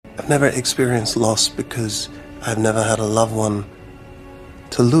never experienced loss because I've never had a loved one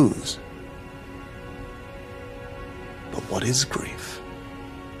to lose. But what is grief,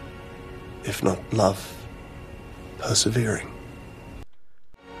 if not love persevering?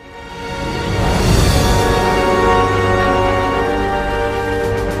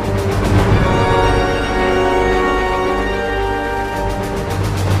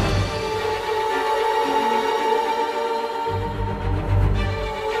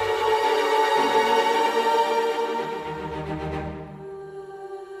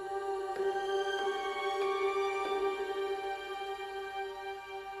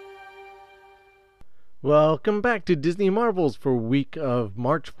 Welcome back to Disney Marvels for week of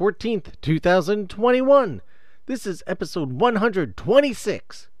March 14th, 2021. This is episode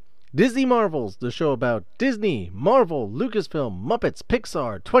 126. Disney Marvels, the show about Disney, Marvel, Lucasfilm, Muppets,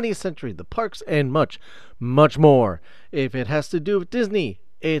 Pixar, 20th Century, the parks, and much, much more. If it has to do with Disney,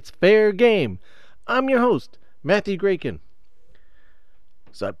 it's fair game. I'm your host, Matthew Graken.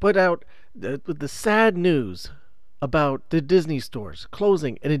 So I put out the sad news about the Disney stores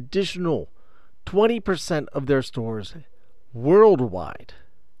closing an additional 20% of their stores worldwide.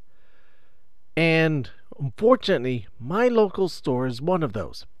 And unfortunately, my local store is one of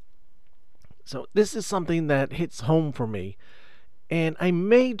those. So this is something that hits home for me, and I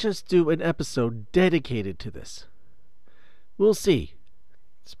may just do an episode dedicated to this. We'll see.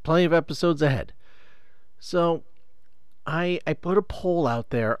 There's plenty of episodes ahead. So I put a poll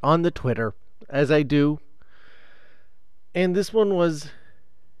out there on the Twitter, as I do, and this one was: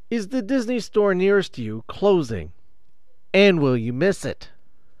 is the Disney store nearest you closing, and will you miss it?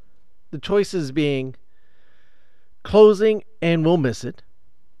 The choices being closing and will miss it,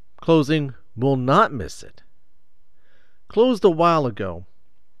 closing will not miss it, closed a while ago,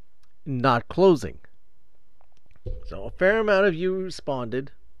 not closing. So a fair amount of you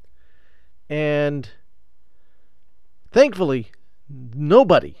responded, and thankfully,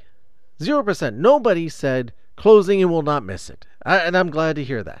 nobody, 0%, nobody said closing and will not miss it. And I'm glad to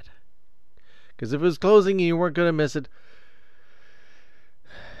hear that. Because if it was closing and you weren't going to miss it,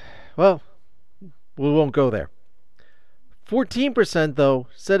 well, we won't go there. 14%, though,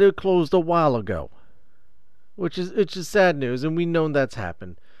 said it closed a while ago. Which is sad news, and we know that's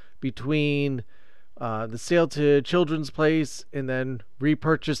happened. Between the sale to Children's Place and then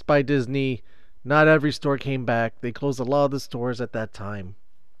repurchased by Disney, not every store came back. They closed a lot of the stores at that time.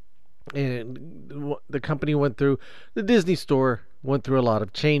 And the company the Disney store went through a lot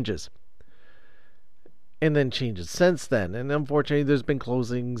of changes. And then changes since then. And unfortunately, there's been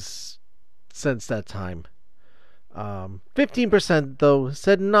closings since that time. 15%, though,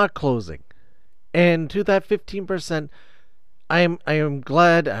 said not closing. And to that 15%, I am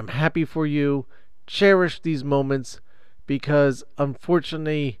glad, I'm happy for you. Cherish these moments, because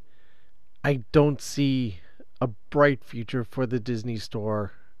unfortunately, I don't see a bright future for the Disney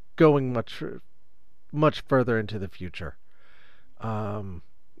store going much further into the future.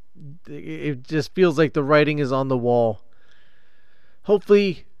 It just feels like the writing is on the wall.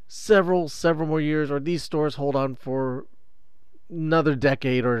 Hopefully several more years, or these stores hold on for another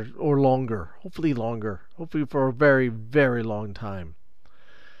decade or longer. Hopefully longer. Hopefully for a very, very long time.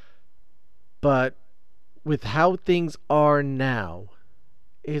 But with how things are now,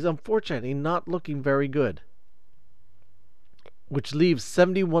 it is unfortunately not looking very good. Which leaves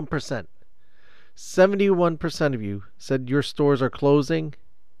 71%. 71% of you said your stores are closing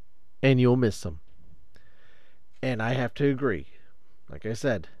and you'll miss them. And I have to agree. Like I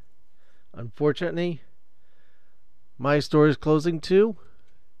said, unfortunately, my store is closing too,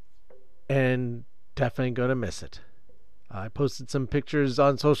 and definitely going to miss it. I posted some pictures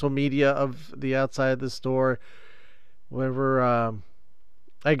on social media of the outside of the store. Whenever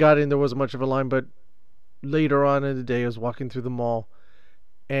I got in, there wasn't much of a line, but later on in the day, I was walking through the mall,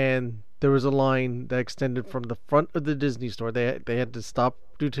 and there was a line that extended from the front of the Disney store. They had to stop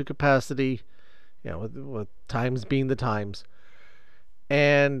due to capacity, with times being the times,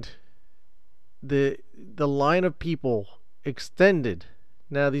 and the line of people extended.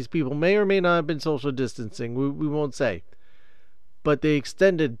 Now, these people may or may not have been social distancing. We won't say, but they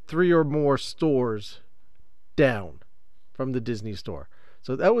extended 3 or more stores down from the Disney store.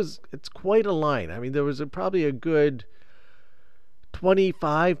 So it's quite a line. I mean, there was probably a good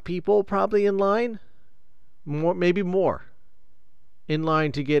 25 people probably in line, maybe more, in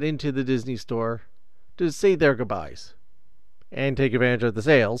line to get into the Disney store to say their goodbyes and take advantage of the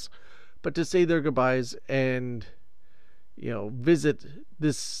sales, but to say their goodbyes and visit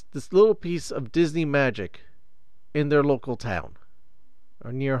this little piece of Disney magic in their local town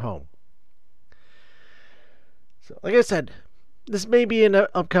or near home. So, like I said, This may be an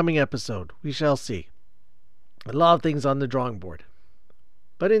upcoming episode. We shall see. A lot of things on the drawing board.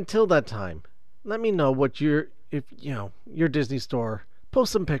 But until that time, let me know what your Disney store.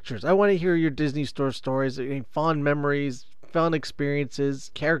 Post some pictures. I want to hear your Disney store stories, any fond memories, fun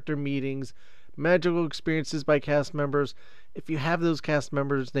experiences, character meetings, magical experiences by cast members. If you have those cast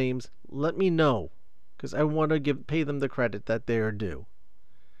members' names, let me know, because I want to pay them the credit that they are due.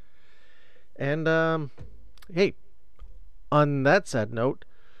 And hey, on that sad note,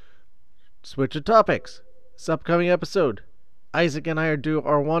 switch of topics. This upcoming episode, Isaac and I are due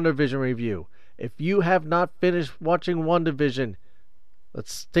our WandaVision review. If you have not finished watching WandaVision,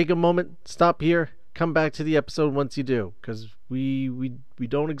 let's take a moment, stop here, come back to the episode once you do, because we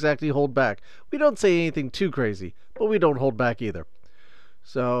don't exactly hold back. We don't say anything too crazy, but we don't hold back either.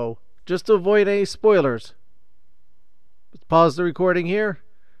 So, just to avoid any spoilers, let's pause the recording here,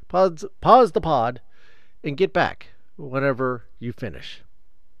 pause the pod, and get back whenever you finish.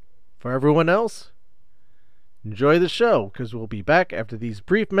 For everyone else, enjoy the show, because we'll be back after these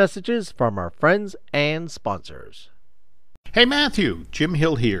brief messages from our friends and sponsors. Hey Matthew, Jim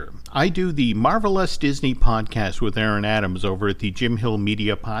Hill here. I do the Marvelous Disney podcast with Aaron Adams over at the Jim Hill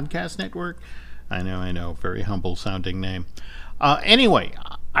Media Podcast Network. I know, very humble sounding name. Anyway,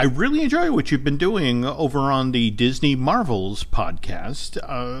 I really enjoy what you've been doing over on the Disney Marvels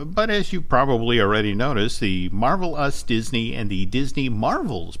podcast, but as you probably already noticed, the Marvel Us Disney and the Disney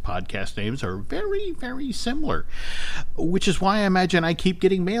Marvels podcast names are very, very similar, which is why I imagine I keep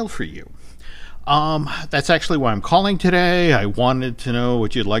getting mail for you. That's actually why I'm calling today. I wanted to know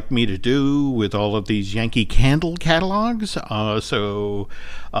what you'd like me to do with all of these Yankee Candle catalogs, so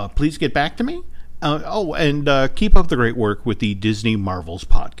please get back to me. And keep up the great work with the Disney Marvels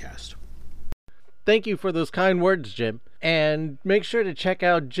podcast. Thank you for those kind words, Jim. And make sure to check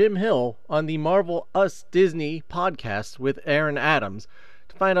out Jim Hill on the Marvel Us Disney podcast with Aaron Adams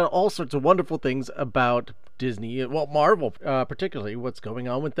to find out all sorts of wonderful things about Disney, well, Marvel, particularly what's going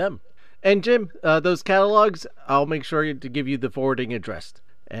on with them. And Jim, those catalogs, I'll make sure to give you the forwarding address.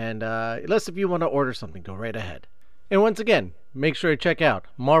 And unless if you want to order something, go right ahead. And once again, make sure to check out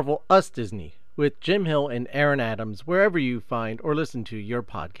Marvel Us Disney with Jim Hill and Aaron Adams wherever you find or listen to your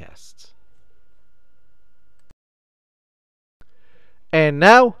podcasts. And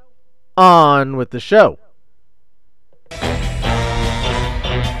now, on with the show. It's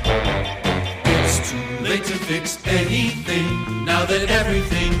too late to fix anything now that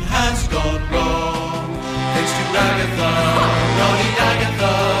everything has gone wrong. Thanks to Agatha, naughty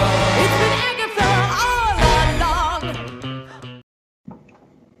Agatha. It's been Agatha all along.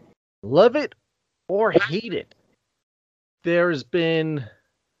 Love it or hate it, they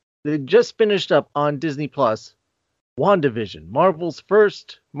just finished up on Disney Plus WandaVision, Marvel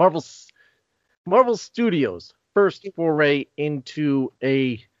Studios' first foray into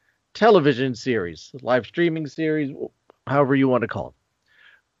a television series, live streaming series, however you want to call it.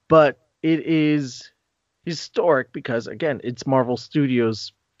 But it is historic because, again, it's Marvel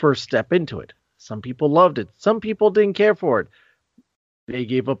Studios' first step into it. Some people loved it. Some people didn't care for it. They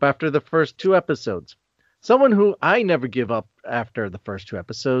gave up after the first 2 episodes. Someone who I never give up after the first 2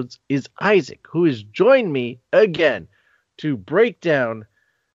 episodes is Isaac, who has joined me again to break down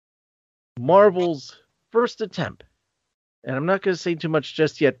Marvel's first attempt. And I'm not going to say too much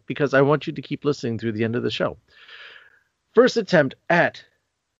just yet because I want you to keep listening through the end of the show. First attempt at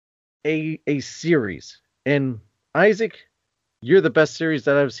a series. And Isaac, you're the best series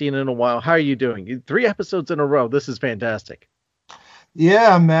that I've seen in a while. How are you doing? 3 episodes in a row. This is fantastic.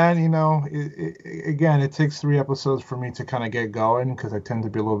 Yeah, man, again, it takes 3 episodes for me to kind of get going because I tend to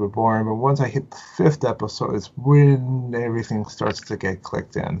be a little bit boring. But once I hit the 5th episode, it's when everything starts to get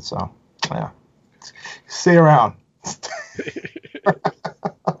clicked in. So, yeah, stay around.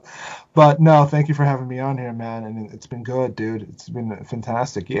 But no, thank you for having me on here, man. And it's been good, dude. It's been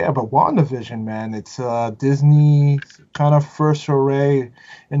fantastic. Yeah, but WandaVision, man, it's Disney kind of first array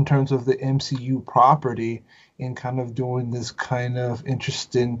in terms of the MCU property in kind of doing this kind of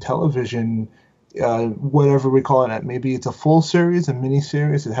interesting television, whatever we call it. Maybe it's a full series, a mini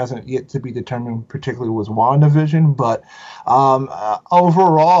series. It hasn't yet to be determined, particularly with WandaVision. But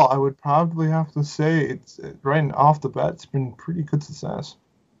overall, I would probably have to say it's right off the bat, it's been pretty good success.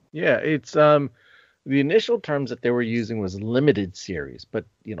 Yeah, it's the initial terms that they were using was limited series, but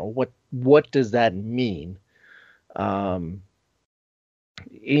what does that mean? Even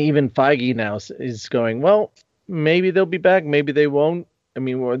Feige now is going, well, maybe they'll be back, maybe they won't. I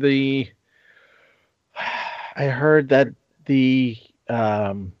mean, I heard that the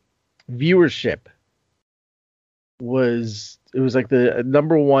viewership was like the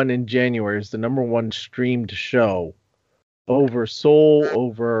number 1 in January. Is the number 1 streamed show over Soul,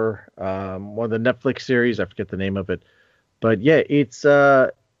 over one of the Netflix series. I forget the name of it, but yeah, it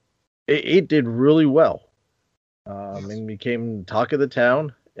did really well. And became talk of the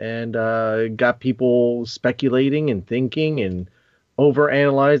town, and got people speculating and thinking and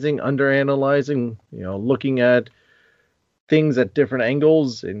over-analyzing, under-analyzing, looking at things at different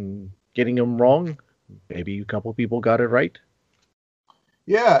angles and getting them wrong. Maybe a couple people got it right.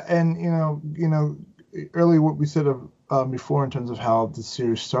 Yeah, and earlier what we said before in terms of how the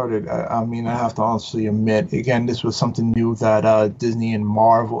series started. I mean, I have to honestly admit, again, this was something new that Disney and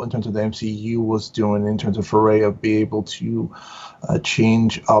Marvel, in terms of the MCU, was doing in terms of foray of being able to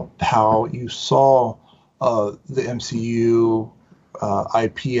change up how you saw the MCU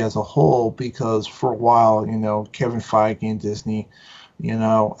IP as a whole. Because for a while, Kevin Feige and Disney,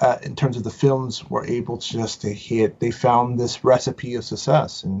 in terms of the films, were able to just to hit. They found this recipe of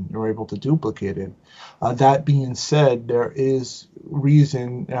success, and they were able to duplicate it. That being said, there is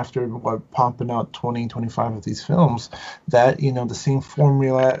reason after pumping out 20, 25 of these films that the same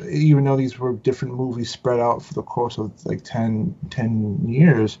formula, even though these were different movies spread out for the course of like 10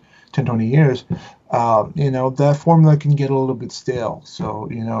 years, 10, 20 years, that formula can get a little bit stale. So,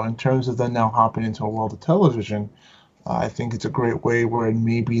 in terms of then now hopping into a world of television, I think it's a great way where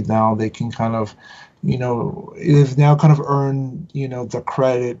maybe now they can kind of, they've now kind of earned, the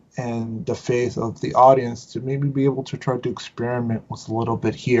credit and the faith of the audience to maybe be able to try to experiment with a little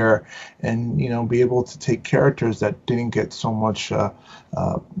bit here and, be able to take characters that didn't get so much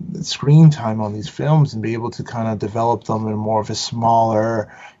screen time on these films and be able to kind of develop them in more of a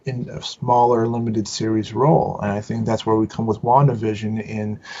smaller limited series role. And I think that's where we come with WandaVision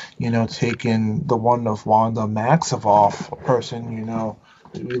in, taking the one of Wanda Maximoff, a person,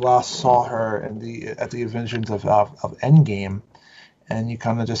 we last saw her at the Avengers of Endgame, and you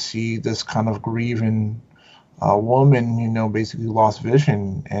kind of just see this kind of grieving woman, basically lost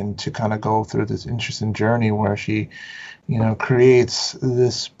vision, and to kind of go through this interesting journey where she, creates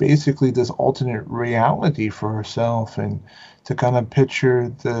this alternate reality for herself, and to kind of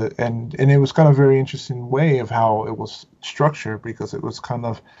picture and it was kind of very interesting way of how it was structured, because it was kind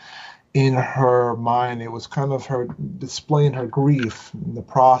of in her mind, it was kind of her displaying her grief, the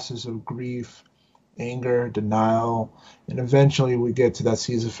process of grief, anger, denial, and eventually we get to that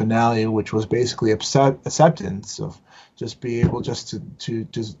season finale, which was basically acceptance of just be able just to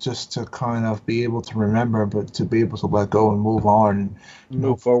kind of be able to remember, but to be able to let go and move on and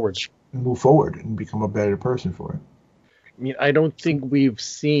move forward and become a better person for it. I mean, I don't think we've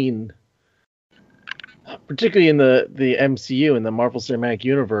seen, particularly in the MCU, in the Marvel Cinematic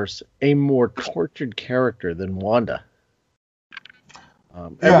Universe, a more tortured character than Wanda.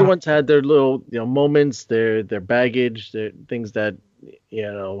 Everyone's had their little moments, their baggage, their things that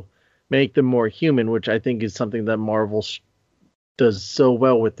make them more human, which I think is something that Marvel does so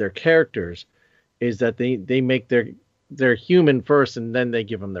well with their characters, is that they make their human first and then they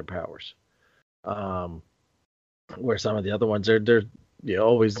give them their powers. Where some of the other ones they're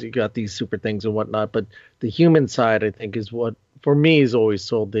always you got these super things and whatnot, but the human side, I think, is what for me is always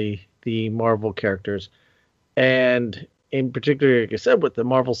sold the Marvel characters. And in particular, like I said, with the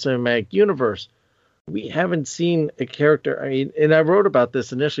Marvel Cinematic Universe, we haven't seen a character. I mean, and I wrote about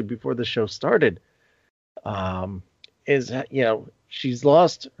this initially before the show started. Is that she's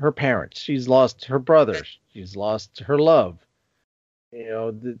lost her parents, she's lost her brothers, she's lost her love.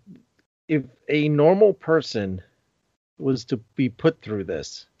 If a normal person was to be put through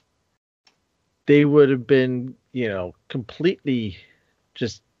this, they would have been, completely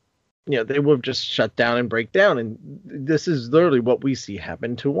just, they would have just shut down and break down. And this is literally what we see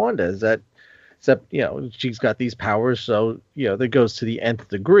happen to Wanda, is that, except, she's got these powers, so, that goes to the nth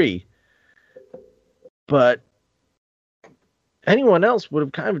degree. But anyone else would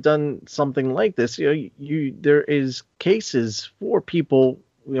have kind of done something like this. There is cases for people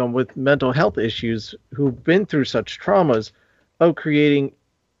with mental health issues who've been through such traumas of creating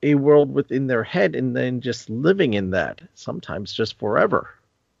a world within their head and then just living in that, sometimes just forever.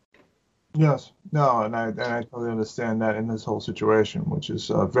 Yes, no, and I totally understand that in this whole situation, which is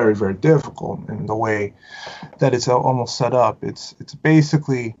very, very difficult in the way that it's almost set up. It's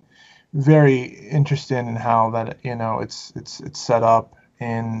basically very interesting in how that it's set up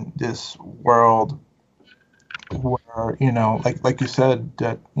in this world where like you said,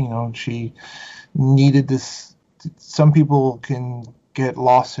 that she needed this. Some people can get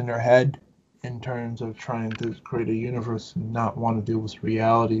lost in their head in terms of trying to create a universe and not want to deal with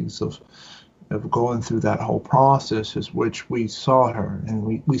realities of of going through that whole process, is which we saw her,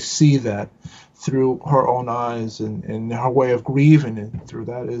 and we see that through her own eyes and her way of grieving, and through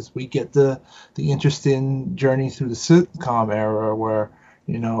that is we get the interesting journey through the sitcom era, where,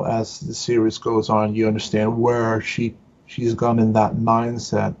 you know, as the series goes on, you understand where she's gone in that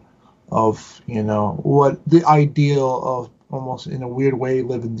mindset of, you know, what the ideal of, almost in a weird way,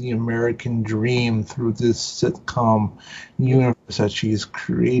 living the American dream through this sitcom universe that she's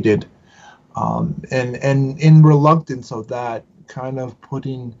created. And in reluctance of that, kind of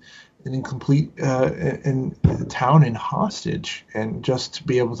putting an incomplete in the town in hostage, and just to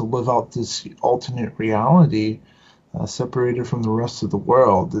be able to live out this alternate reality, separated from the rest of the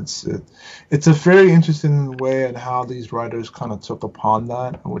world. It's a very interesting way and how these writers kind of took upon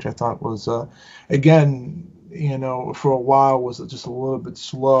that, which I thought was, again, you know, for a while was just a little bit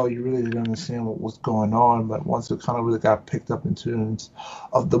slow. You really didn't understand what was going on, but once it kind of really got picked up into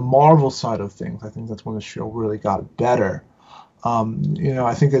of the Marvel side of things, I think that's when the show really got better. You know,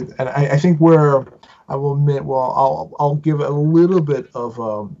 I think I think where I will admit, well, I'll give it a little bit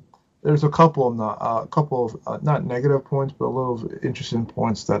of there's a couple of not negative points, but a little interesting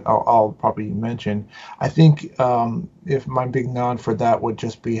points that I'll probably mention. I think if my big nod for that would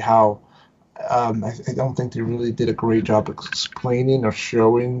just be how I don't think they really did a great job explaining or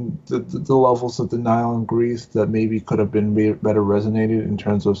showing the levels of denial and grief that maybe could have been better resonated in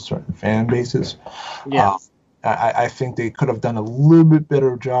terms of certain fan bases. Yeah. I think they could have done a little bit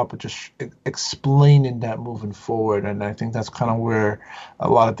better job of just explaining that moving forward, and I think that's kind of where a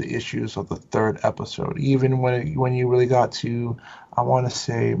lot of the issues of the third episode, even when you really got to, I want to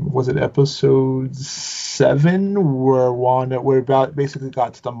say, was it episode 7, where about basically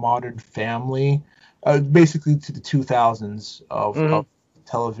got to the Modern Family, basically to the 2000s of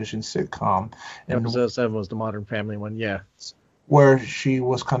television sitcom. And episode 7 was the Modern Family one, yeah, where she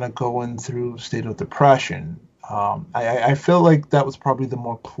was kind of going through a state of depression. I feel like that was probably the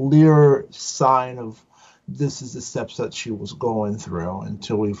more clear sign of this is the steps that she was going through,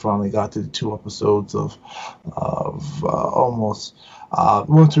 until we finally got to the 2 episodes of almost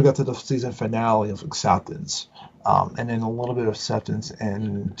once we got to the season finale of Acceptance, and then a little bit of Acceptance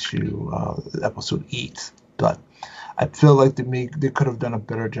into episode 8. But I feel like they could have done a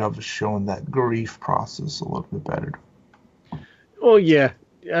better job of showing that grief process a little bit better. Oh yeah,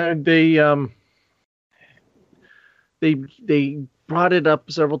 they brought it up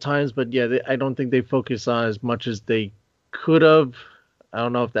several times, but yeah, I don't think they focused on as much as they could have. I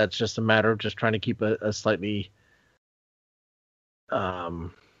don't know if that's just a matter of just trying to keep a slightly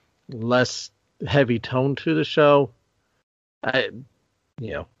less heavy tone to the show. But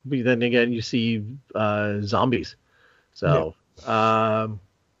then again, you see zombies, so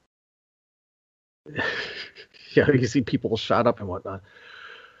you see people shot up and whatnot.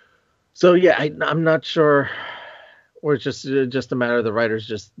 So yeah, I'm not sure, or it's just a matter of the writers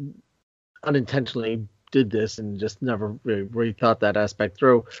just unintentionally did this and just never really thought that aspect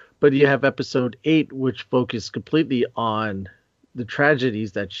through. But you have episode 8, which focused completely on the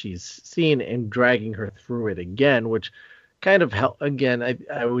tragedies that she's seen and dragging her through it again, which kind of helped. Again,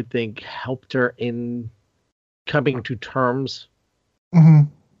 I would think helped her in coming to terms. Mm-hmm.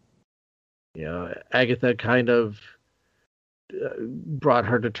 Agatha kind of brought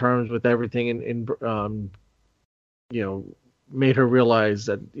her to terms with everything and made her realize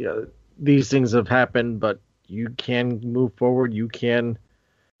that these things have happened, but you can move forward. You can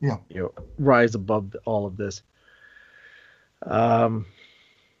rise above all of this. That's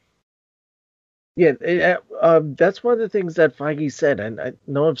one of the things that Feige said, and I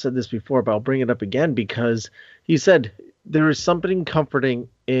know I've said this before, but I'll bring it up again, because he said there is something comforting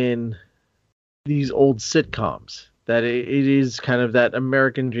in these old sitcoms, that it is kind of that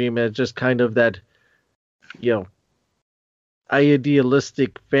American dream, it's just kind of that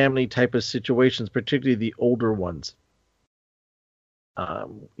idealistic family type of situations, particularly the older ones.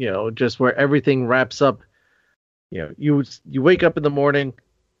 Just where everything wraps up. You wake up in the morning,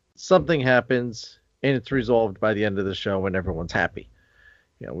 something happens, and it's resolved by the end of the show, and everyone's happy.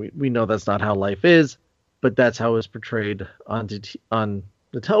 We know that's not how life is, but that's how it was portrayed on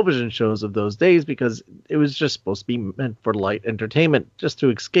the television shows of those days, because it was just supposed to be meant for light entertainment, just to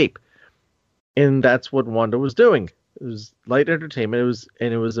escape. And that's what Wanda was doing. It was light entertainment.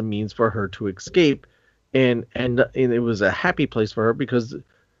 It was a means for her to escape, and it was a happy place for her, because,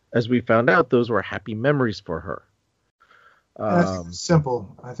 as we found out, those were happy memories for her.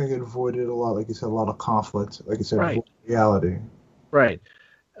 Simple. I think it avoided a lot, like you said, a lot of conflict. Like you said, right. Reality. Right.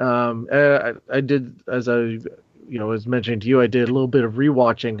 I did, as I was mentioning to you, I did a little bit of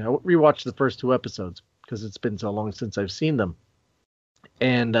rewatching. I rewatched the first 2 episodes because it's been so long since I've seen them,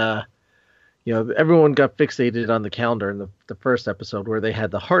 and everyone got fixated on the calendar in the first episode where they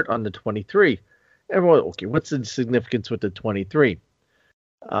had the heart on the 23. Everyone, okay, what's the significance with the 23?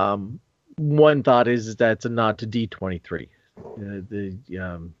 One thought is that it's a nod to D23,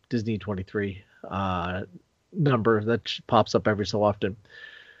 the Disney 23 number that pops up every so often.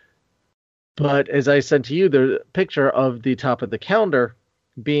 But as I said to you, the picture of the top of the calendar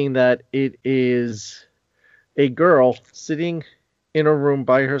being that it is a girl sitting in a room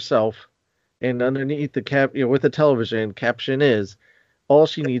by herself, and underneath the with the television caption is, all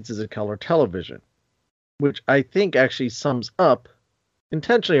she needs is a color television, which I think actually sums up,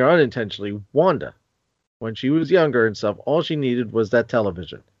 intentionally or unintentionally, Wanda. When she was younger and stuff, all she needed was that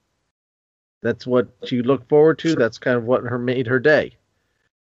television. That's what she looked forward to. That's kind of what made her day.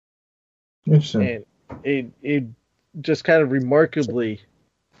 Interesting. And it just kind of remarkably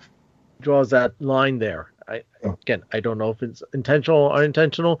draws that line there. I don't know if it's intentional or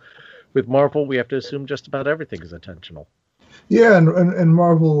unintentional. With Marvel, we have to assume just about everything is intentional. Yeah, and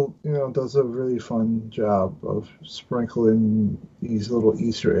Marvel, does a really fun job of sprinkling these little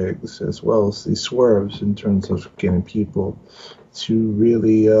Easter eggs as well as these swerves in terms of getting people to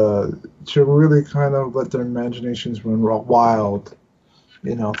really kind of let their imaginations run wild,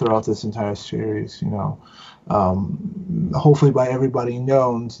 throughout this entire series. Hopefully by everybody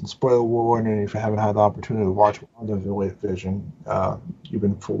knows, and spoiler warning if you haven't had the opportunity to watch WandaVision, you've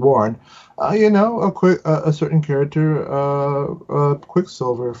been forewarned. A certain character,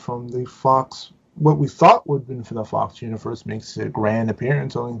 Quicksilver from the Fox, what we thought would have been from the Fox universe, makes a grand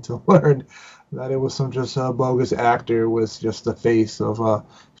appearance, only to learn that it was some just bogus actor, was just the face of a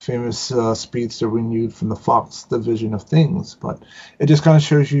famous speedster renewed from the Fox division of things. But it just kind of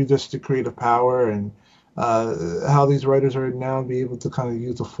shows you just the creative power and how these writers are now be able to kind of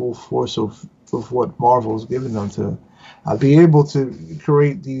use the full force of what Marvel has given them to be able to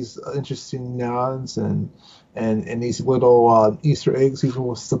create these interesting nods and these little Easter eggs, even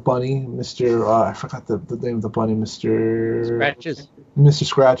with the bunny, Mr. I forgot the name of the bunny, Mr.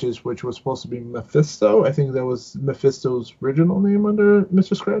 Scratches, which was supposed to be Mephisto. I think that was Mephisto's original name under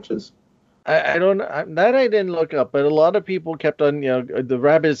Mr. Scratches. I don't know. That I didn't look up, but a lot of people kept on, the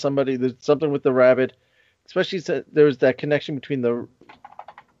rabbit is somebody, there's something with the rabbit. Especially there was that connection between the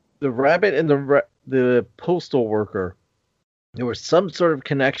rabbit and the postal worker. There was some sort of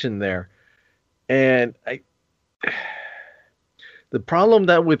connection there. And the problem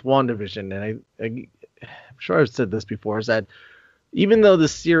that with WandaVision, and I'm sure I've said this before, is that even though the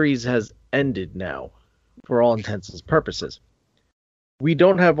series has ended now, for all intents and purposes, we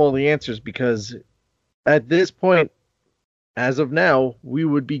don't have all the answers, because at this point, as of now, we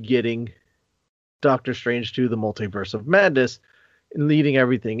would be getting Doctor Strange 2, the Multiverse of Madness, and leading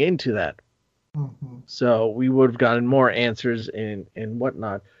everything into that. Mm-hmm. So we would have gotten more answers and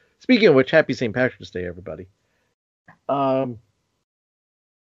whatnot. Speaking of which, happy St. Patrick's Day, everybody. But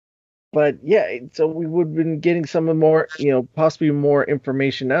yeah, so we would have been getting some more, possibly more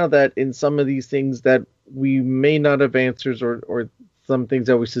information now that in some of these things that we may not have answers, or some things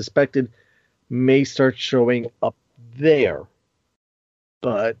that we suspected may start showing up there.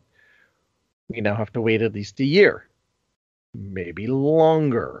 But we now have to wait at least a year, maybe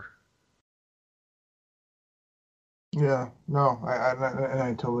longer. Yeah, no,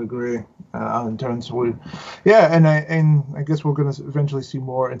 I totally agree. In terms of and I guess we're going to eventually see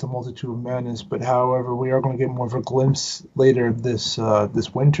more into Multitude of Madness. But however, we are going to get more of a glimpse later this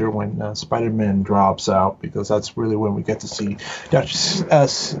winter when Spider-Man drops out, because that's really when we get to see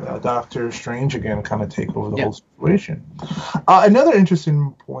Doctor Strange again, kind of take over the whole situation. Another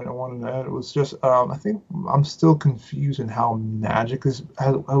interesting point I wanted to add was just I think I'm still confused in how magic is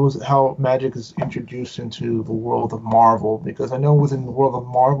introduced into the world of Marvel, because I know within the world of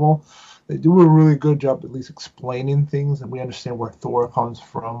Marvel they do a really good job at least explaining things, and we understand where Thor comes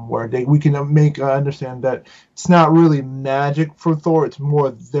from, where we can make understand that it's not really magic for Thor, it's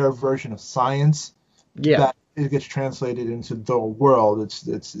more their version of science that it gets translated into the world.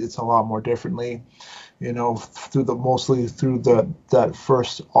 It's a lot more differently, through that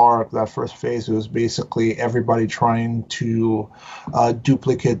first arc, that first phase. It was basically everybody trying to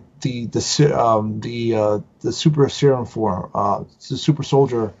duplicate the super serum form, the super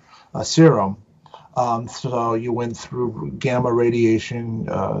soldier serum. So you went through gamma radiation.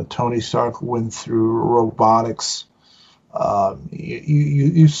 Tony Stark went through robotics.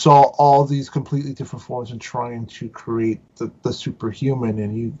 You saw all these completely different forms in trying to create the superhuman,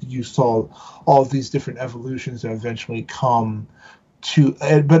 and you saw all these different evolutions that eventually come to,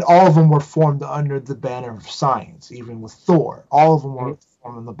 but all of them were formed under the banner of science. Even with Thor, all of them were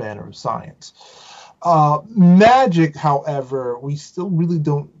formed under the banner of science. Magic, however, we still really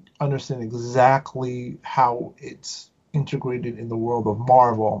don't understand exactly how it's integrated in the world of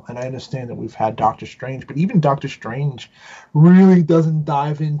Marvel. And I understand that we've had Doctor Strange, but even Doctor Strange really doesn't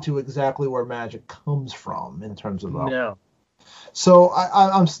dive into exactly where magic comes from in terms of No. So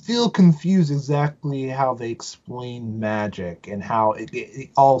I'm still confused exactly how they explain magic and how it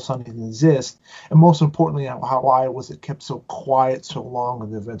all of a sudden exists, and most importantly, why was it kept so quiet so long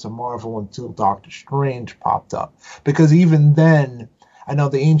in the events of Marvel until Doctor Strange popped up? Because even then, I know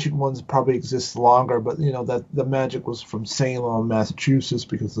the ancient ones probably exist longer, but you know that the magic was from Salem, Massachusetts,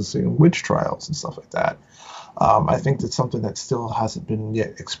 because of the Salem witch trials and stuff like that. I think that's something that still hasn't been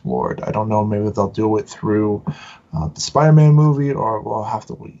yet explored. I don't know. Maybe they'll do it through the Spider-Man movie, or we'll have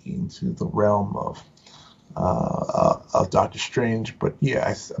to wait into the realm of Doctor Strange. But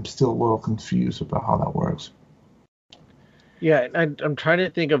yeah, I'm still a little confused about how that works. Yeah, I'm trying to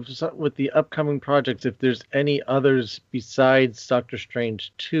think of with the upcoming projects if there's any others besides Doctor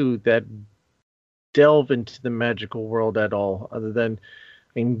Strange 2 that delve into the magical world at all, other than,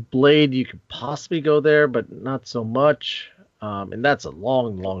 I mean, Blade, you could possibly go there, but not so much. And that's a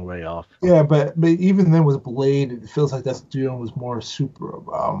long, long way off. Yeah, but even then with Blade, it feels like that's dealing with more super,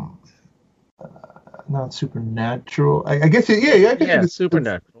 not supernatural. I guess it's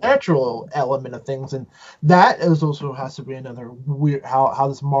supernatural. Natural element of things, and that is also has to be another weird. How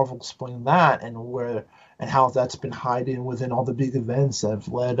does Marvel explain that, and how that's been hiding within all the big events that have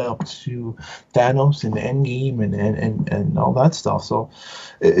led up to Thanos and Endgame and all that stuff. So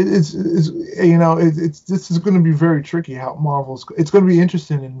it's this is going to be very tricky. How it's going to be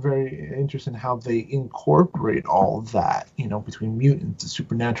interesting and very interesting how they incorporate all of that, between mutants, the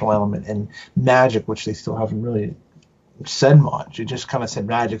supernatural element, and magic, which they still haven't really said much. It just kind of said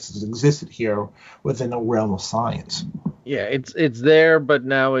magic has existed here within the realm of science. Yeah, it's there, but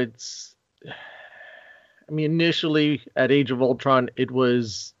now it's. I mean, initially at Age of Ultron, it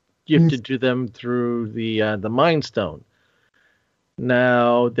was gifted to them through the Mind Stone.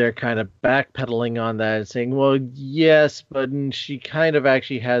 Now they're kind of backpedaling on that and saying, well, yes, but she kind of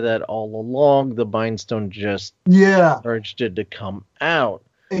actually had that all along. The Mind Stone just urged it to come out.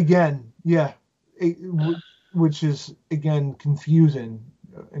 Again, yeah. Which is, again, confusing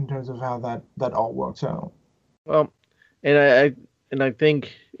in terms of how that all works out. Well, and I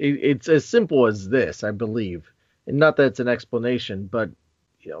think it's as simple as this, I believe. And not that it's an explanation, but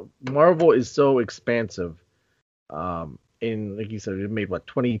Marvel is so expansive. And like you said, it made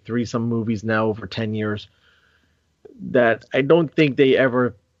 23 some movies now over 10 years, that I don't think they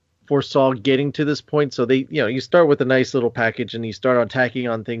ever foresaw getting to this point. So they, you start with a nice little package and you start on tacking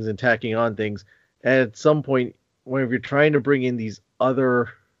on things. And at some point, whenever you're trying to bring in these other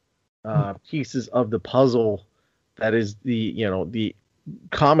pieces of the puzzle, that is the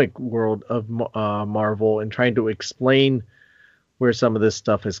comic world of Marvel, and trying to explain where some of this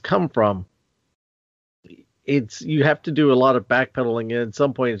stuff has come from, you have to do a lot of backpedaling, and at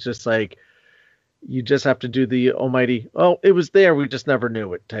some point it's just like you just have to do the almighty, oh, it was there, we just never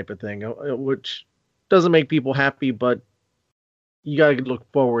knew it type of thing, which doesn't make people happy, but you gotta look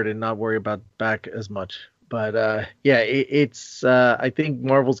forward and not worry about back as much. But it's I think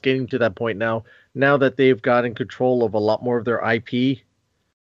Marvel's getting to that point now that they've gotten control of a lot more of their IP,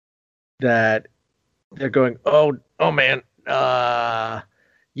 that they're going, oh man, so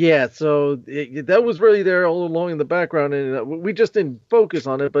that was really there all along in the background, and we just didn't focus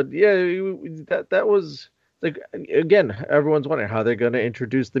on it. But yeah, that was like, again, everyone's wondering how they're going to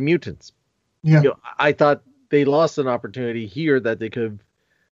introduce the mutants. Yeah, I thought they lost an opportunity here that they could have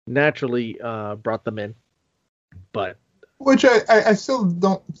naturally brought them in. But which I still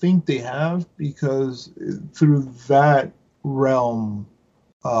don't think they have, because through that realm,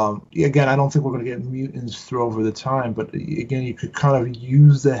 again, I don't think we're going to get mutants through over the time. But again, you could kind of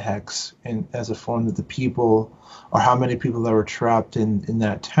use the hex as a form that the people, or how many people that were trapped in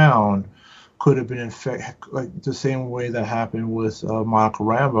that town, could have been infected, like the same way that happened with Monica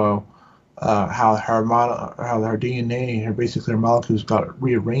Rambeau. How her DNA, her molecules got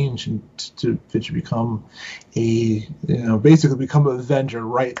rearranged to become become an Avenger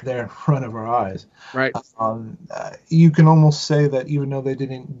right there in front of our eyes. Right. You can almost say that even though they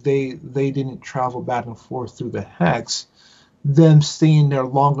didn't travel back and forth through the hex, them staying there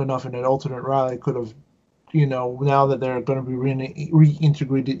long enough in an alternate reality could have, now that they're going to be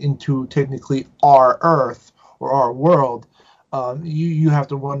reintegrated into technically our Earth or our world. You have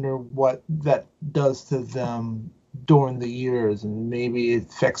to wonder what that does to them during the years, and maybe it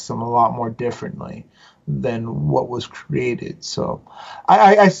affects them a lot more differently than what was created. So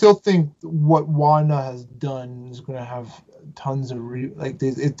I still think what Wanda has done is going to have tons of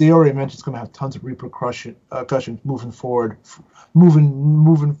they already mentioned it's going to have tons of repercussions moving forward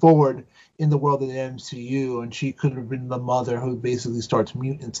in the world of the MCU, and she could have been the mother who basically starts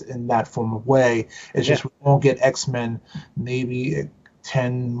mutants in that form of way. It's just we won't get X-Men maybe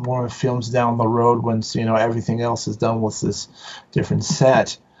 10 more films down the road once everything else is done with this different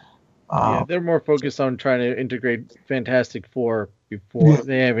set. They're more focused on trying to integrate Fantastic Four before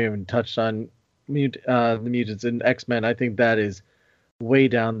they haven't even touched on the mutants in X-Men. I think that is way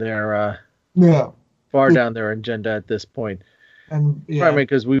down their far down their agenda at this point. And primarily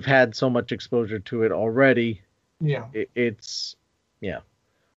because we've had so much exposure to it already. Yeah, it's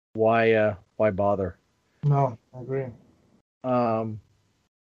why bother? No, I agree.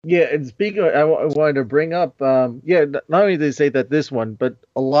 And speaking of, I wanted to bring up, not only did they say that this one, but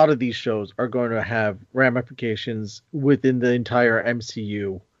a lot of these shows are going to have ramifications within the entire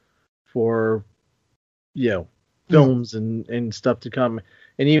MCU for, films and stuff to come.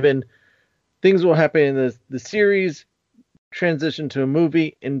 And even things will happen in the series, transition to a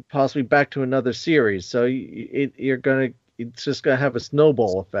movie, and possibly back to another series. So it's just going to have a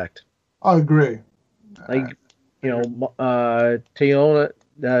snowball effect. I agree. Like, Teyonah,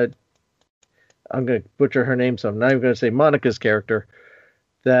 I'm going to butcher her name, so I'm not even going to say Monica's character,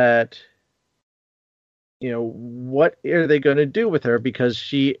 that, what are they going to do with her? Because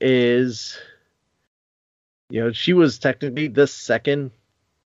she is, she was technically the second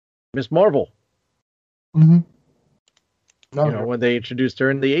Miss Marvel. Mm-hmm. When they introduced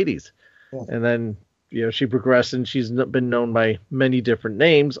her in the 80s. Yeah. And then, she progressed and she's been known by many different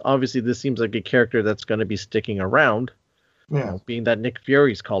names. Obviously, this seems like a character that's going to be sticking around. Yeah. Being that Nick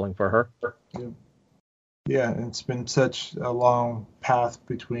Fury's calling for her. Yeah, it's been such a long path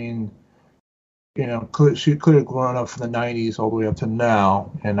between, she could have grown up from the 90s all the way up to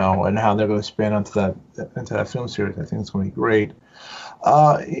now, and how they're going to span into that film series. I think it's going to be great.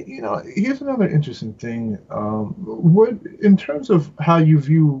 Here's another interesting thing. What, in terms of how you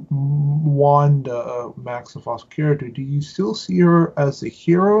view Wanda Maximoff's character, do you still see her as a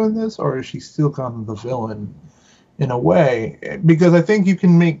hero in this, or is she still kind of the villain in a way? Because I think you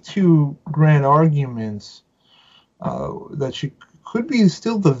can make two grand arguments that she could be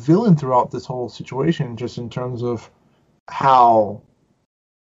still the villain throughout this whole situation, just in terms of how,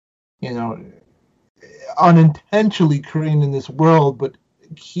 unintentionally creating this world, but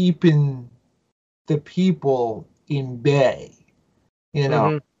keeping the people in bay,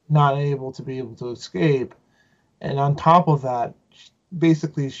 not able to escape. And on top of that,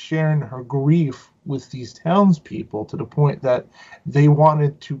 basically sharing her grief with these townspeople to the point that they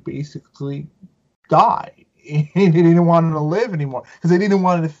wanted to basically die. They didn't want to live anymore because they didn't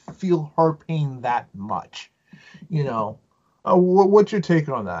want to feel her pain that much. What's your take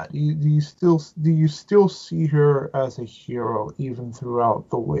on that? Do you still see her as a hero even throughout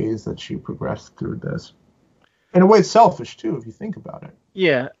the ways that she progressed through this? In a way, it's selfish too, if you think about it.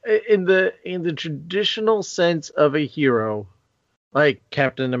 Yeah, in the traditional sense of a hero, like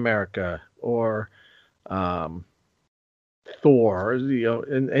Captain America or Thor,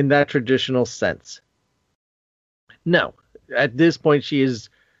 in that traditional sense. No, at this point she is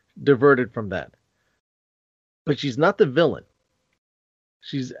diverted from that. But she's not the villain.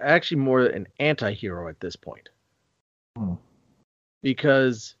 She's actually more an anti-hero at this point.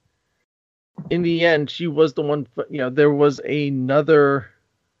 Because in the end, she was the one, there was another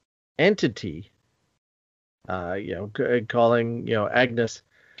entity, calling, Agnes,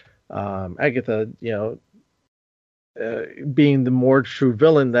 Agatha, being the more true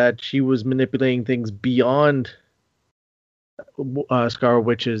villain, that she was manipulating things beyond Scarlet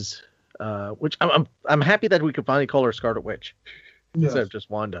Witch's, which I'm happy that we could finally call her Scarlet Witch instead of just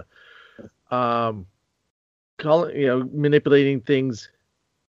Wanda. Manipulating things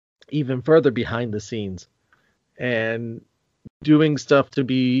even further behind the scenes and doing stuff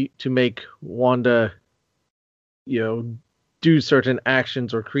to make Wanda, do certain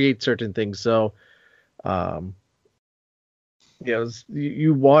actions or create certain things. So,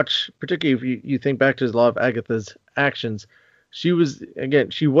 you watch, particularly if you think back to a lot of Agatha's actions, she was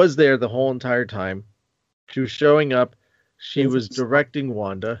there the whole entire time. She was showing up. She was directing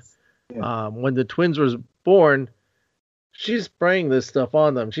Wanda. Yeah. When the twins was born, she's spraying this stuff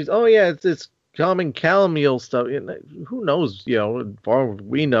on them. It's this common chamomile stuff. Who knows? As far as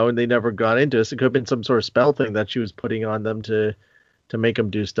we know, and they never got into this. It could have been some sort of spell thing that she was putting on them to make them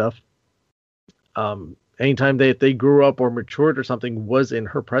do stuff. Anytime they grew up or matured or something was in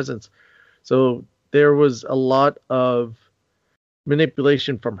her presence. So there was a lot of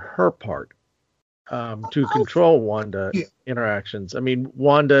manipulation from her part to control Wanda interactions. I mean,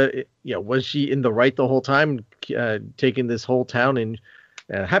 Wanda, was she in the right the whole time, taking this whole town in,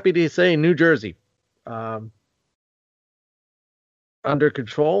 happy to say, New Jersey, under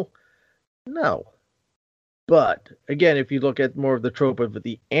control? No. But again, if you look at more of the trope of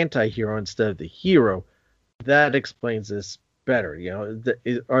the anti-hero instead of the hero, that explains this better.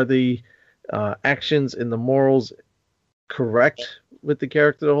 Are the actions and the morals correct with the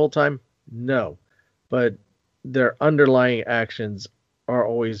character the whole time? No. But their underlying actions are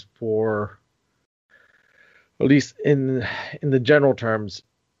always, for, at least in the general terms,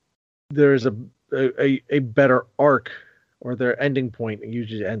 there's a better arc, or their ending point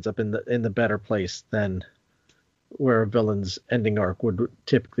usually ends up in the better place than where a villain's ending arc would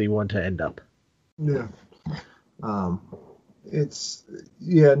typically want to end up. Yeah. It's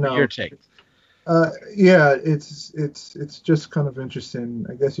no. Your take. It's just kind of interesting.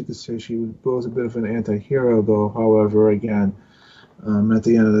 I guess you could say she was a bit of an anti-hero, though. However, again, at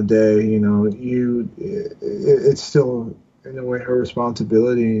the end of the day, it's still in a way her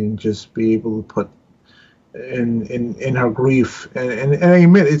responsibility, and just be able to put in her grief, and I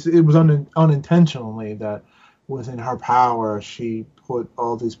admit it was unintentionally that within her power she put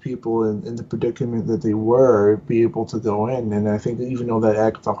all these people in the predicament that they were, be able to go in. And I think that even though that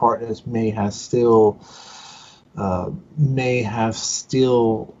act of hardness may have still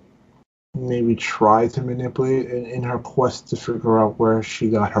maybe tried to manipulate in her quest to figure out where she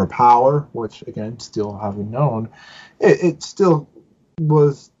got her power, which again, still haven't known, it still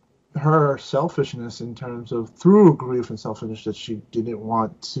was her selfishness, in terms of through grief and selfishness, that she didn't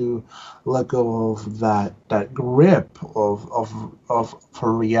want to let go of that grip of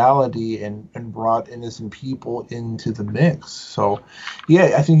her reality, and brought innocent people into the mix. So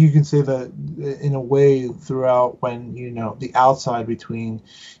yeah, I think you can say that in a way throughout, when the outside between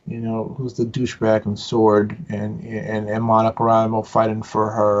who's the douchebag and Sword and Monica Rambeau fighting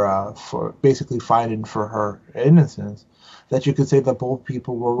for her fighting for her innocence, that you could say that both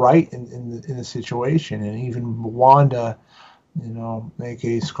people were right in the situation. And even Wanda,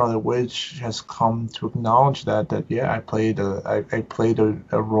 aka Scarlet Witch, has come to acknowledge that I played a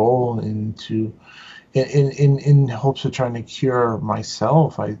role in hopes of trying to cure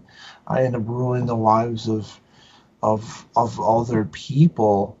myself. I end up ruining the lives of other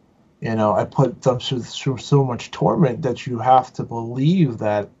people. I put them through so much torment that you have to believe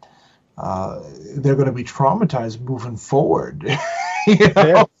that they're going to be traumatized moving forward.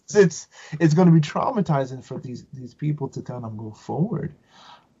 Yeah. It's going to be traumatizing for these people to kind of move forward.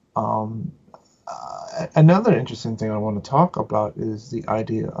 Another interesting thing I want to talk about is the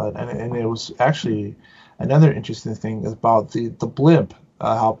idea, and it was actually another interesting thing about the blimp,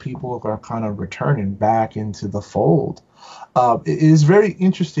 how people are kind of returning back into the fold. It is very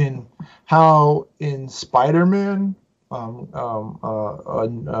interesting how in Spider-Man, the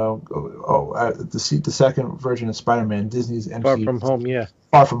second version of Spider-Man, Disney's MCU, Far From Home, yeah.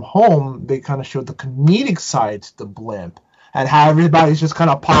 Far From Home, they kind of showed the comedic side to the blimp, and how everybody's just kind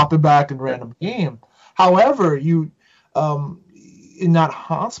of popping back in random game. However, in that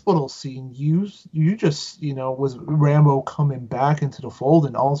hospital scene, you just, with Rambeau coming back into the fold,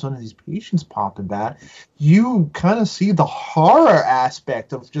 and all of a sudden these patients popping back, you kind of see the horror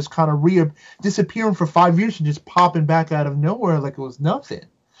aspect of just kind of disappearing for 5 years and just popping back out of nowhere like it was nothing.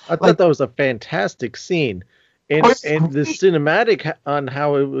 I thought that was a fantastic scene. And the cinematic on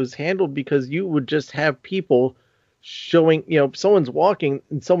how it was handled, because you would just have people showing, someone's walking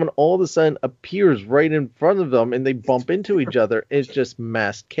and someone all of a sudden appears right in front of them and they bump into each other. It's just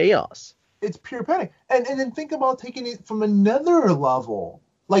mass chaos. It's pure panic. And then think about taking it from another level.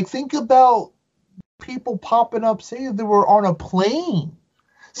 Like, think about people popping up, say they were on a plane,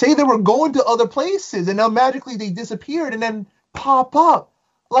 say they were going to other places, and now magically they disappeared and then pop up.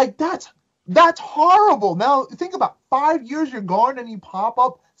 Like, that's horrible. Now think about 5 years you're gone and you pop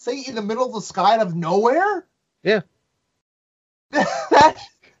up, say in the middle of the sky out of nowhere. Yeah. That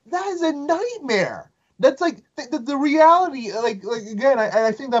is a nightmare. That's like the reality. Like again,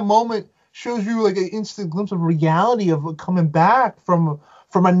 I think that moment shows you like an instant glimpse of reality of coming back from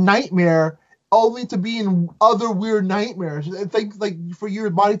a nightmare, only to be in other weird nightmares. I think like for your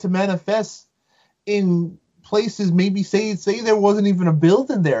body to manifest in places, maybe say there wasn't even a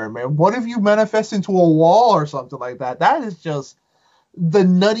building there, man. What if you manifest into a wall or something like that? That is just the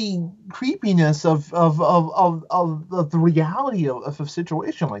nutty creepiness of the reality of a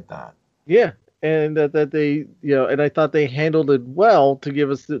situation like that. Yeah, and that they, and I thought they handled it well to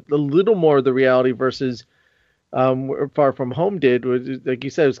give us a little more of the reality versus where Far From Home did, was like you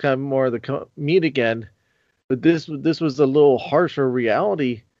said, it was kind of more of the meat again. But this was a little harsher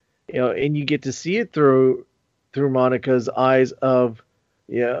reality, and you get to see it through Monica's eyes of,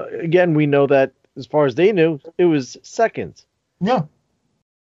 again, we know that as far as they knew, it was seconds. Yeah.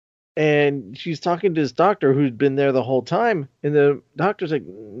 And she's talking to this doctor who's been there the whole time, and the doctor's like,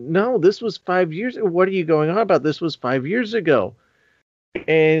 no, this was 5 years ago. What are you going on about? This was 5 years ago.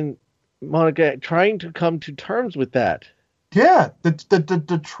 And Monica trying to come to terms with that. Yeah,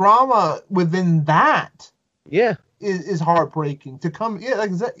 the trauma within that Yeah. is heartbreaking. To come, yeah,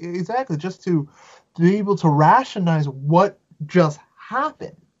 exactly, just to be able to rationalize what just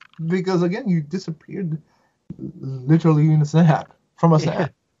happened. Because again, you disappeared literally in a snap, from a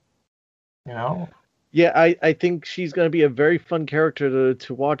snap. Yeah, I think she's going to be a very fun character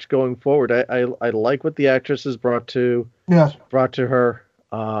to watch going forward. I like what the actress has brought to her.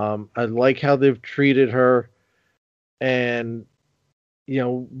 I like how they've treated her, and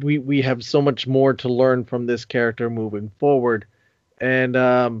we have so much more to learn from this character moving forward. And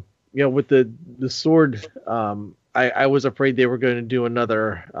with the sword, I was afraid they were going to do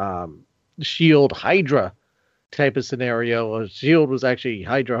another Shield Hydra type of scenario. Shield was actually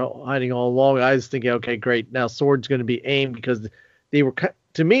Hydra hiding all along. I was thinking, okay, great, now Sword's going to be AIM, because they were,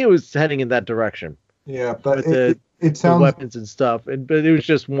 to me, it was heading in that direction. Yeah, but it sounds the weapons and stuff, but it was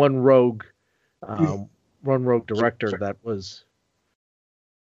just one rogue director that was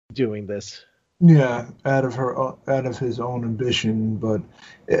doing this. Yeah, out of his own ambition, but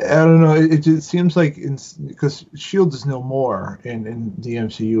I don't know. It just seems like because Shield is no more in the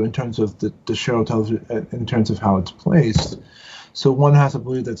MCU in terms of the show television, in terms of how it's placed. So one has to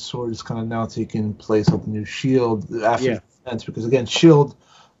believe that Sword is kind of now taking place of the new Shield after events, because again, Shield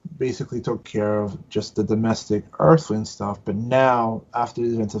basically took care of just the domestic Earthling stuff, but now after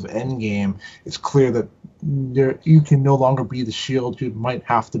the events of Endgame, it's clear that you can no longer be the Shield. You might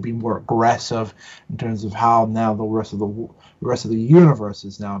have to be more aggressive in terms of how now the rest of the universe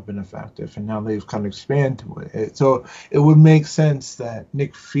has now been effective, and now they've kind of expanded it. So it would make sense that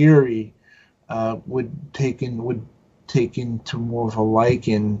Nick Fury would take into more of a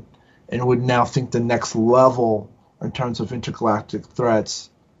liking, and would now think the next level in terms of intergalactic threats,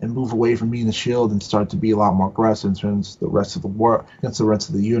 and move away from being the Shield and start to be a lot more aggressive in terms of the rest of the world, against the rest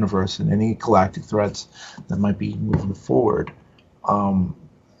of the universe, and any galactic threats that might be moving forward.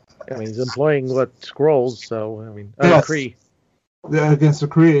 He's employing Skrulls, so Kree. Against the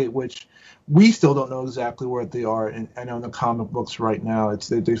Kree, which we still don't know exactly where they are. And I know in the comic books right now,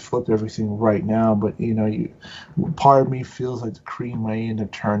 they flipped everything right now. But part of me feels like the Kree might end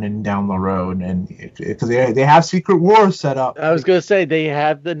up turning down the road, and because they have Secret Wars set up. I was gonna say they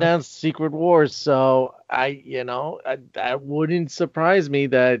have announced Secret Wars, so that wouldn't surprise me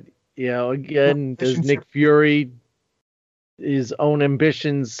that again, does Nick Fury, his own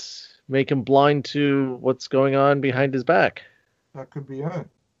ambitions make him blind to what's going on behind his back? That could be it.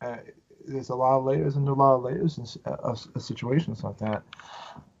 There's a lot of layers and a lot of layers in situations like that.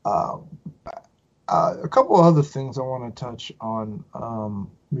 A couple of other things I want to touch on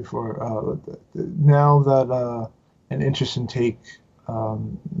before now that an interesting take.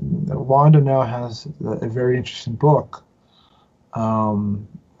 Wanda now has a very interesting book. I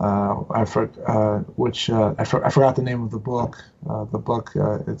forgot the name of the book. It's the book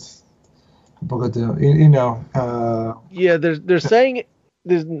of the they're saying.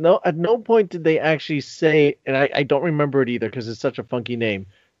 There's at no point did they actually say, and I don't remember it either because it's such a funky name,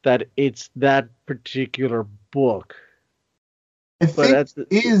 that it's that particular book. I think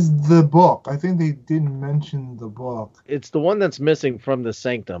is the book. I think they didn't mention the book. It's the one that's missing from the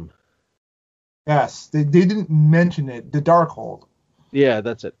Sanctum. Yes, they didn't mention it. The Darkhold. Yeah,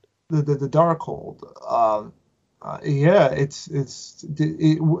 that's it. The Darkhold. There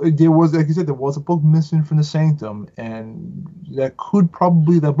was, like you said, there was a book missing from the Sanctum, and that could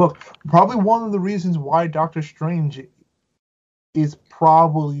probably be the book. Probably one of the reasons why Doctor Strange is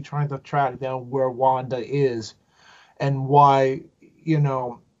probably trying to track down where Wanda is, and why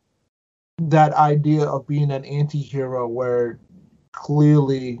that idea of being an anti-hero, where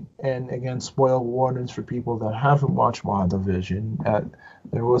clearly, and again, spoiler warnings for people that haven't watched WandaVision,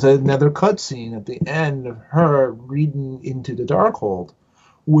 there was another cutscene at the end of her reading into the Darkhold,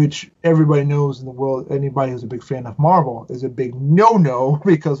 which everybody knows in the world, anybody who's a big fan of Marvel, is a big no-no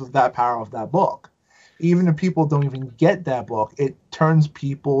because of that power of that book. Even if people don't even get that book, it turns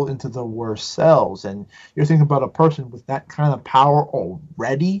people into the worst selves. And you're thinking about a person with that kind of power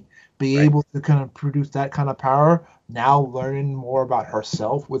already, able to kind of produce that kind of power, now learning more about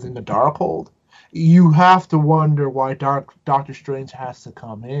herself within the Darkhold. You have to wonder why Doctor Strange has to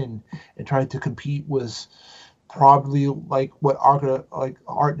come in and try to compete with probably like what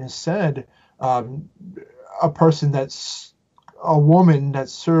Artemis said, a person that's a woman that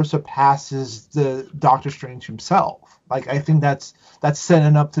surpasses the Doctor Strange himself. Like, I think that's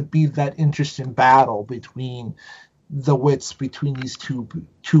setting up to be that interesting battle between the wits between these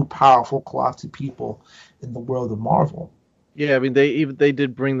two powerful classes of people in the world of Marvel. Yeah, I mean they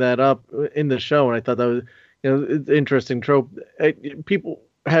did bring that up in the show, and I thought that was, it's an interesting trope. People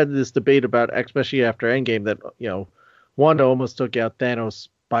had this debate about, especially after Endgame, that Wanda almost took out Thanos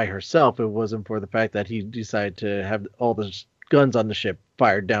by herself. It wasn't for the fact that he decided to have all the guns on the ship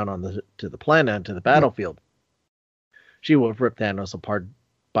fired down to the planet and to the battlefield. She would have ripped Thanos apart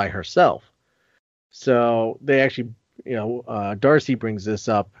by herself. So they actually, Darcy brings this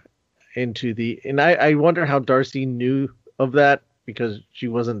up into and I wonder how Darcy knew of that, because she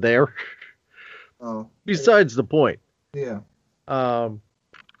wasn't there. Oh. Besides the point. Yeah.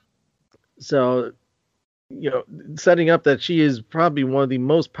 So, setting up that she is probably one of the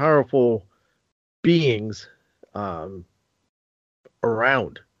most powerful beings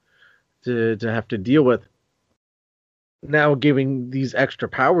around to have to deal with. Now giving these extra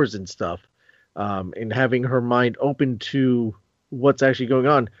powers and stuff, and having her mind open to what's actually going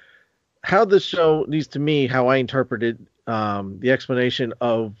on. How the show, at least to me, how I interpreted the explanation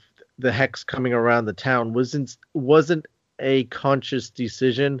of the Hex coming around the town wasn't a conscious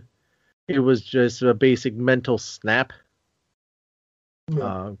decision. It was just a basic mental snap.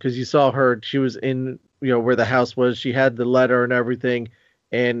 Because you saw her, she was in, where the house was. She had the letter and everything,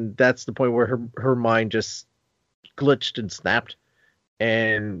 and that's the point where her mind just glitched and snapped,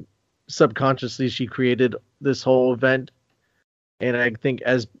 and subconsciously she created this whole event. And I think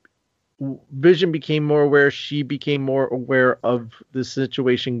as Vision became more aware, she became more aware of the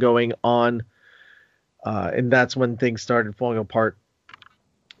situation going on, and that's when things started falling apart.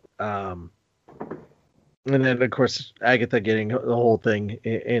 And then, of course, Agatha getting the whole thing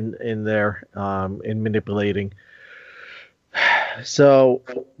in there, in manipulating. So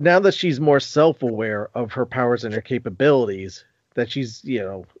now that she's more self-aware of her powers and her capabilities, that she's,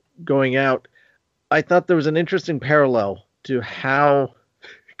 going out, I thought there was an interesting parallel to how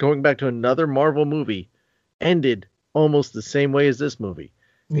going back to another Marvel movie ended almost the same way as this movie.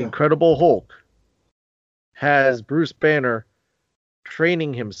 The Incredible Hulk has Bruce Banner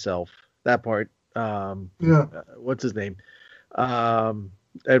training himself, that part. What's his name?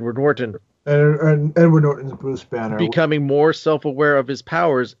 Edward Norton. And Edward Norton's Bruce Banner. Becoming more self-aware of his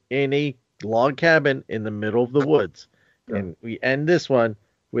powers in a log cabin in the middle of the woods. Yeah. And we end this one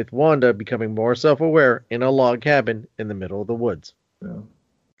with Wanda becoming more self-aware in a log cabin in the middle of the woods. Yeah.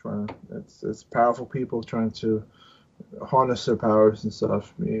 It's powerful people trying to harness their powers and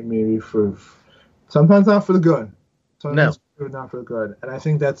stuff. Maybe for sometimes not for the good. Sometimes not for the good. And I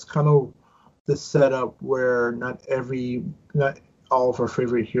think that's kind of the setup where not all of our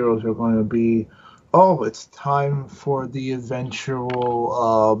favorite heroes are going to be, it's time for the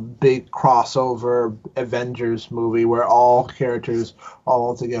eventual big crossover Avengers movie where all characters are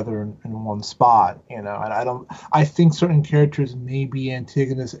all together in one spot, And I think certain characters may be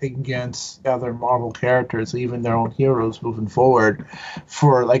antagonistic against other Marvel characters, even their own heroes moving forward,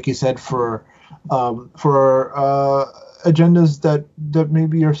 for, like you said, for agendas that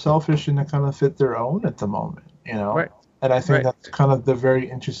maybe are selfish and that kind of fit their own at the moment, Right. And I think that's kind of the very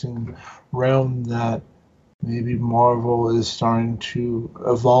interesting realm that maybe Marvel is starting to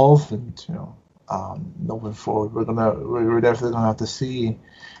evolve into. Moving forward, we're definitely gonna have to see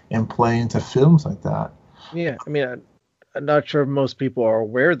and play into films like that. Yeah, I mean, I'm not sure if most people are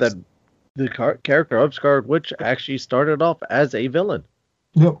aware that the character of Scarlet Witch actually started off as a villain.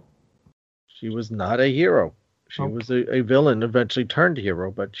 Yep. She was not a hero. She was a villain, eventually turned hero,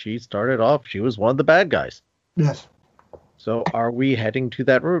 but she started off, she was one of the bad guys. Yes. So are we heading to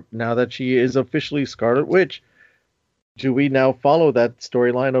that route now that she is officially Scarlet Witch? Do we now follow that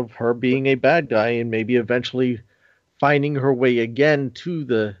storyline of her being a bad guy and maybe eventually finding her way again to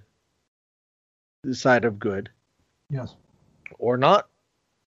the side of good? Yes. Or not?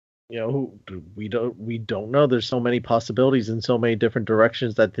 We don't know. There's so many possibilities and so many different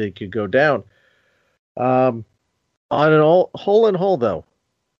directions that they could go down. On an whole though,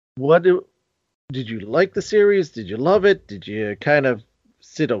 did you like the series? Did you love it? Did you kind of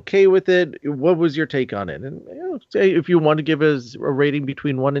sit okay with it? What was your take on it? And say if you want to give us a rating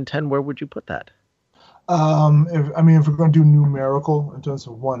between 1 and 10, where would you put that? If we're going to do numerical in terms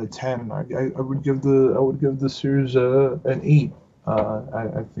of 1 to 10, I would give the series an 8.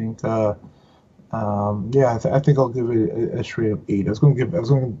 I think I think I'll give it a straight up 8. I was going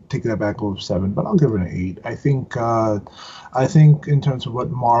to take that back over 7, but I'll give it an 8. I think in terms of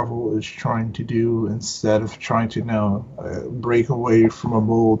what Marvel is trying to do, instead of trying to now break away from a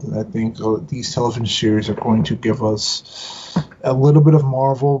mold, I think these television series are going to give us a little bit of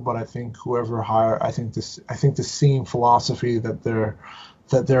Marvel, but I think I think the same philosophy that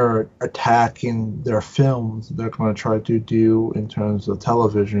they're attacking their films, they're going to try to do in terms of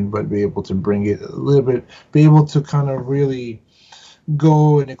television, but be able to bring it a little bit, be able to kind of really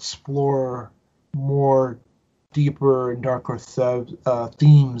go and explore more deeper and darker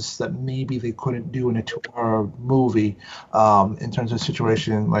themes that maybe they couldn't do in a 2-hour movie, in terms of a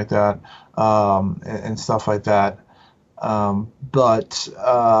situation like that, and stuff like that.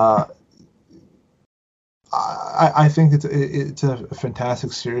 I think it's a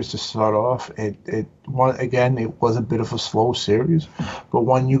fantastic series to start off. It was a bit of a slow series, but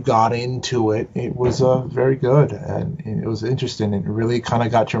when you got into it, it was very good, and it was interesting. It really kind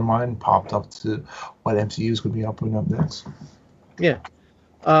of got your mind popped up to what MCU is going to be opening up next. Yeah.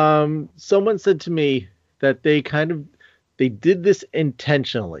 Someone said to me that they did this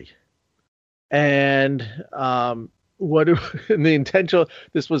intentionally, and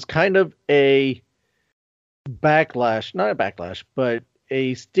this was kind of a backlash, not a backlash, but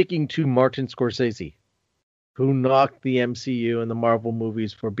a sticking to Martin Scorsese, who knocked the MCU and the Marvel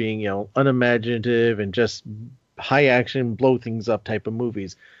movies for being, unimaginative and just high action, blow things up type of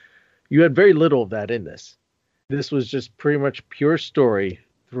movies. You had very little of that in this. This was just pretty much pure story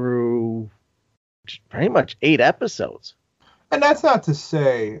through pretty much 8 episodes. And that's not to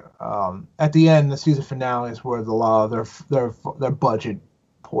say, at the end, the season finale is where a lot of their budget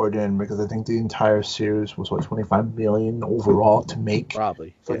poured in, because I think the entire series was $25 million overall to make,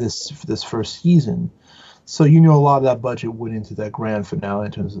 probably for this first season. So a lot of that budget went into that grand finale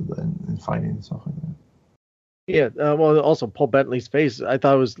in terms of and fighting and stuff like that. Yeah, well, also Paul Bettany's face, I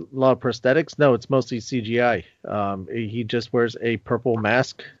thought it was a lot of prosthetics. No, it's mostly CGI. He just wears a purple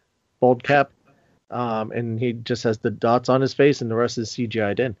mask, bald cap, and he just has the dots on his face, and the rest is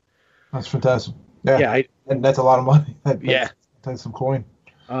CGI'd in. That's fantastic. Yeah, and that's a lot of money. That's some coin.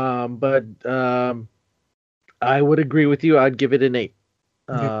 But I would agree with you. I'd give it an 8.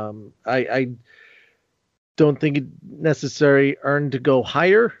 I don't think it necessarily earned to go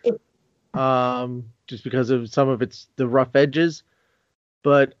higher, just because of some of the rough edges.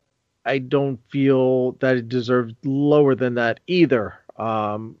 But I don't feel that it deserves lower than that either.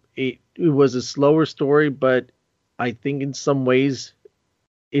 It was a slower story, but I think in some ways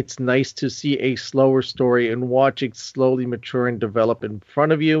it's nice to see a slower story and watch it slowly mature and develop in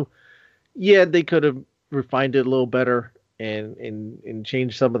front of you. Yeah, they could have refined it a little better and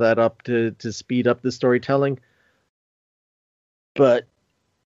changed some of that up to speed up the storytelling. But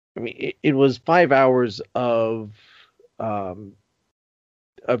I mean, it was 5 hours of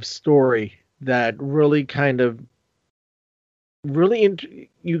story that really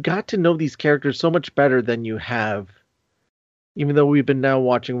you got to know these characters so much better than you have, even though we've been now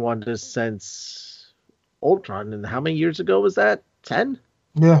watching Wanda since Ultron. And how many years ago was that? 10?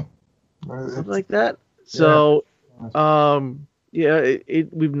 Yeah. Something like that. So,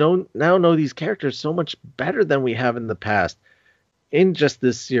 we've now know these characters so much better than we have in the past in just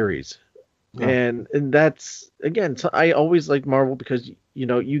this series. Yeah. And that's, again, so I always like Marvel because,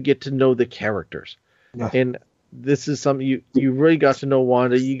 you get to know the characters. Yeah. And this is something you really got to know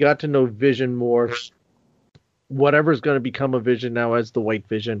Wanda. You got to know Vision more. Whatever's going to become a Vision now as the White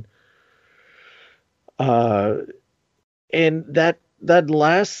Vision. And that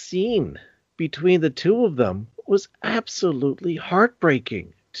last scene between the two of them was absolutely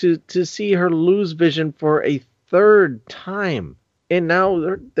heartbreaking to see her lose Vision for a third time. And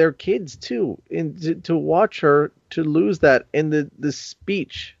now they're kids too. And to watch her to lose that, and the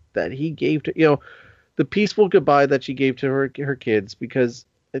speech that he gave to, the peaceful goodbye that she gave to her kids, because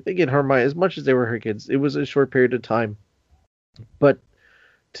I think in her mind, as much as they were her kids, it was a short period of time. But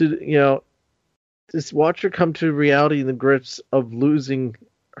to, just watch her come to reality in the grips of losing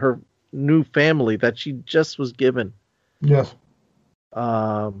her new family that she just was given. Yes.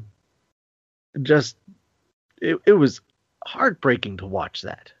 It was heartbreaking to watch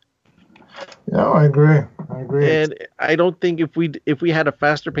that. No, I agree. And I don't think if we had a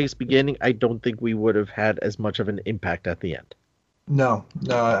faster paced beginning, I don't think we would have had as much of an impact at the end. No,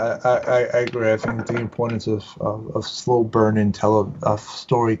 I agree. I think the importance of slow burn in of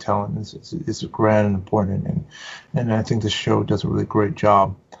storytelling is grand and important, and I think the show does a really great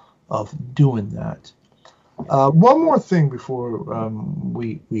job of doing that. One more thing before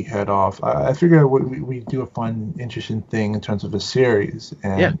we head off. I figure we do find an interesting thing in terms of a series,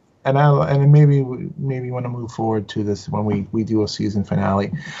 and and maybe want to move forward to this when we do a season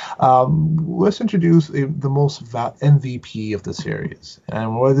finale. Let's introduce the most MVP of the series,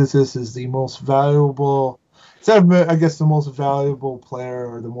 and what this is the most valuable. I guess the most valuable player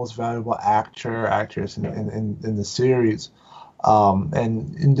or the most valuable actress in the series.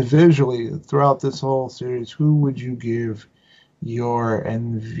 And individually throughout this whole series, who would you give your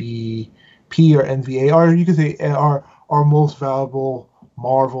MVP or NVA, or you could say our most valuable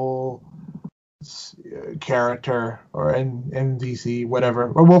Marvel character or MVC,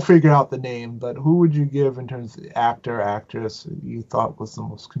 whatever, or we'll figure out the name, but who would you give in terms of actor, actress you thought was the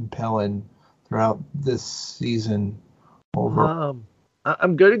most compelling throughout this season over?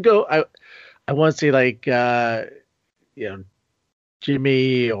 I'm gonna go. I want to say like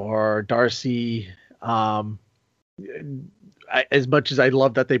Jimmy or Darcy. As much as I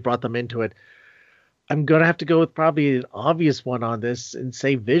love that they brought them into it, I'm gonna have to go with probably an obvious one on this and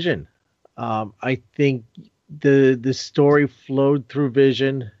say Vision. I think the story flowed through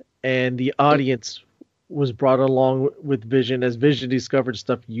Vision, and the audience was brought along with Vision. As Vision discovered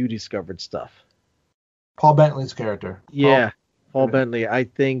stuff, you discovered stuff. Paul Bentley's character. Yeah, Paul Bentley. I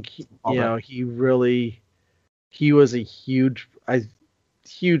think he was a huge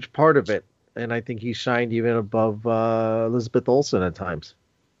part of it, and I think he shined even above Elizabeth Olsen at times.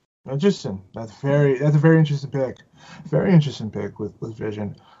 Interesting. That's a very interesting pick. Very interesting pick with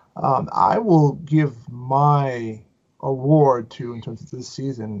Vision. I will give my award to, in terms of this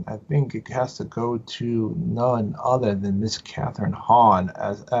season, I think it has to go to none other than Miss Catherine Hahn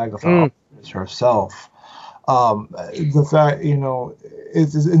as Agatha herself. The fact,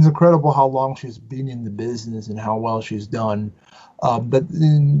 it's incredible how long she's been in the business and how well she's done. But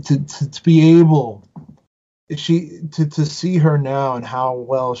to be able, to see her now and how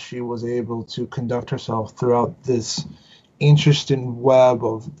well she was able to conduct herself throughout this interesting web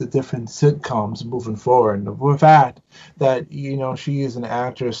of the different sitcoms moving forward. The fact that she is an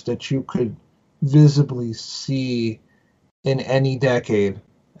actress that you could visibly see in any decade,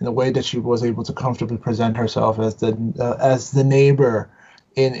 and the way that she was able to comfortably present herself as the neighbor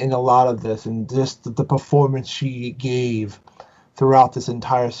in a lot of this, and just the performance she gave throughout this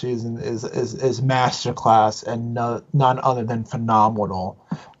entire season is masterclass and none other than phenomenal.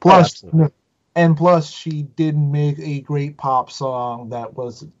 Plus, she did make a great pop song that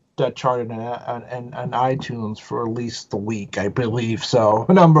charted on iTunes for at least a week, I believe. So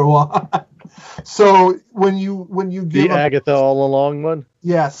number one. So when you give the Agatha All Along one,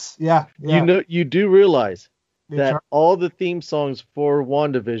 yes, yeah. You do realize that all the theme songs for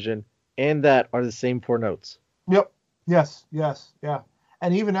WandaVision and that are the same 4 notes. Yep. Yes, yeah.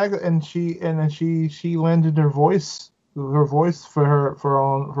 And even she lended her voice for her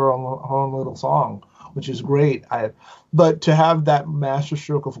own little song, which is great. But to have that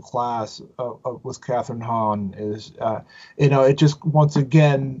masterstroke of a class with Catherine Hahn is, it just once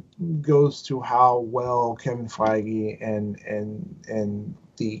again goes to how well Kevin Feige and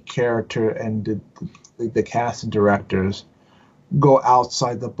the character and the cast and directors go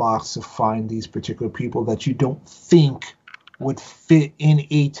outside the box to find these particular people that you don't think would fit in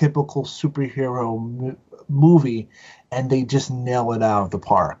a typical superhero movie, and they just nail it out of the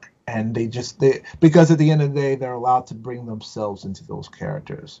park. And because at the end of the day, they're allowed to bring themselves into those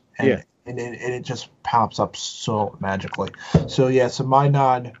characters, and it just pops up so magically. So my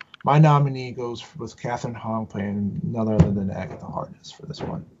nominee goes with Catherine Hahn playing none other than Agatha Harkness for this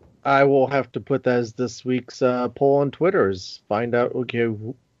one. I will have to put that as this week's poll on Twitter. Is find out what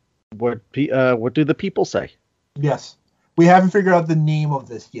do the people say? Yes, we haven't figured out the name of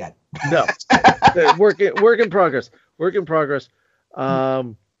this yet. No, work in progress. She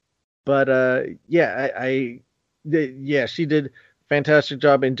did a fantastic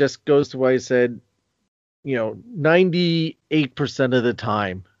job, and just goes to why I said, 98% of the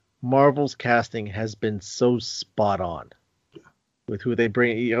time, Marvel's casting has been so spot on. With who they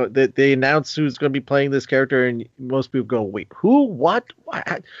bring, they announce who's going to be playing this character, and most people go, "Wait, who? What?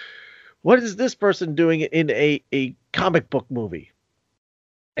 What is this person doing in a comic book movie?"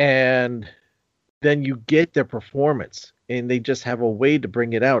 And then you get their performance, and they just have a way to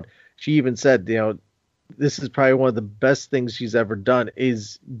bring it out. She even said, this is probably one of the best things she's ever done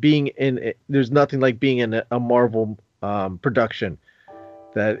is being in. There's nothing like being in a Marvel production.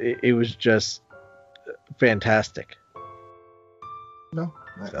 That it was just fantastic. No,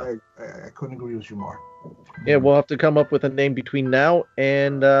 I couldn't agree with you more. Yeah, we'll have to come up with a name between now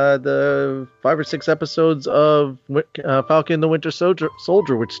and the 5 or 6 episodes of Falcon and the Winter Soldier,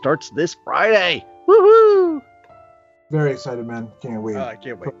 which starts this Friday. Woohoo! Very excited, man. Can't wait. I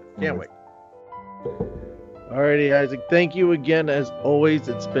can't wait. Alrighty, Isaac. Thank you again, as always.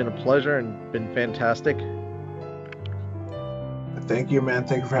 It's been a pleasure and been fantastic. Thank you, man.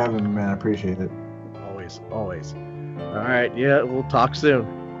 Thank you for having me, man. I appreciate it. Always, always. Alright, yeah, we'll talk soon.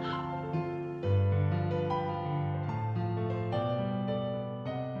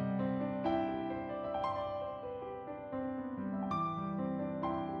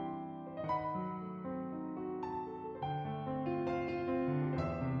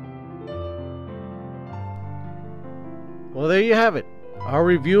 Well, there you have it. Our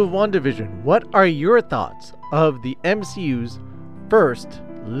review of WandaVision. What are your thoughts of the MCU's first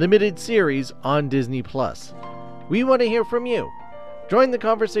limited series on Disney+. We want to hear from you. Join the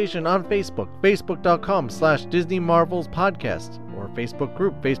conversation on Facebook, facebook.com/Disney Marvels Podcast, or Facebook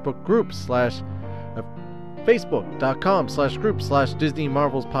group, facebook.com/group/Disney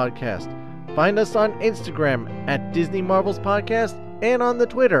Marvels Podcast. Find us on Instagram at Disney Marvels Podcast and on the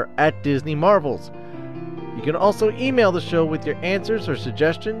Twitter at Disney Marvels. You can also email the show with your answers or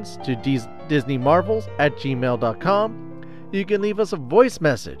suggestions to disneymarvels@gmail.com. You can leave us a voice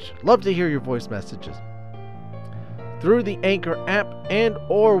message. Love to hear your voice messages through the Anchor app and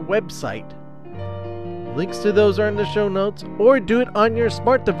or website. Links to those are in the show notes, or do it on your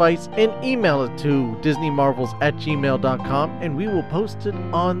smart device and email it to disneymarvels@gmail.com, and we will post it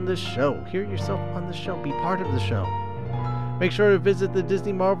on the show. Hear yourself on the show. Be part of the show. Make sure to visit the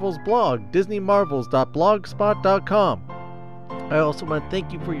Disney Marvels blog, disneymarvels.blogspot.com. I also want to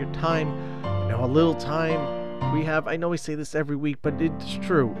thank you for your time. A little time we have. I know we say this every week, but it's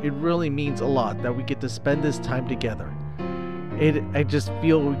true. It really means a lot that we get to spend this time together. I just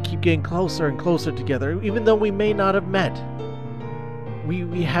feel we keep getting closer and closer together, even though we may not have met.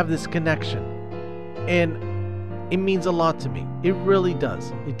 We have this connection, and it means a lot to me. It really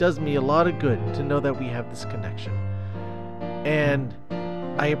does. It does me a lot of good to know that we have this connection. And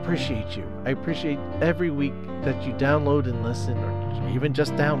I appreciate you. I appreciate every week that you download and listen, or even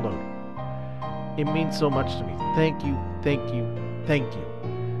just download. It means so much to me. Thank you, thank you, thank you.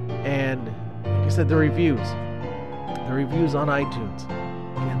 And like I said, the reviews on iTunes.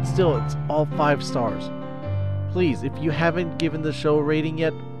 And still, it's all 5 stars. Please, if you haven't given the show a rating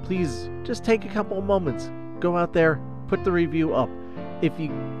yet, please just take a couple of moments. Go out there, put the review up. If you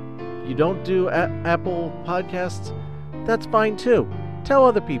don't do Apple Podcasts, that's fine too. Tell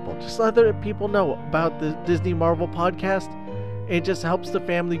other people. Just let other people know about the Disney Marvel Podcast. It just helps the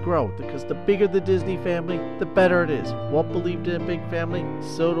family grow, because the bigger the Disney family, the better it is. Walt believed in a big family,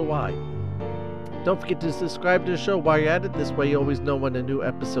 so do I. Don't forget to subscribe to the show while you're at it. This way you always know when a new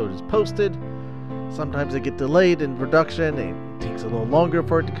episode is posted. Sometimes they get delayed in production, and it takes a little longer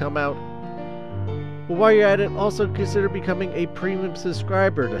for it to come out. But while you're at it, also consider becoming a premium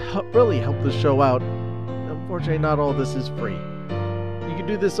subscriber to really help the show out. Unfortunately, not all this is free. You can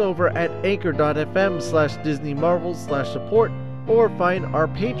do this over at anchor.fm/DisneyMarvels/support, or find our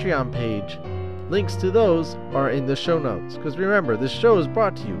Patreon page. Links to those are in the show notes. Because remember, this show is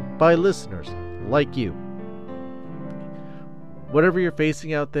brought to you by listeners like you. Whatever you're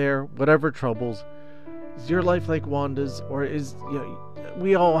facing out there, whatever troubles, is your life like Wanda's, or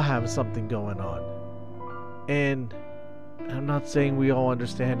we all have something going on. And I'm not saying we all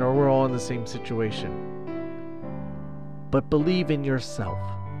understand or we're all in the same situation. But believe in yourself.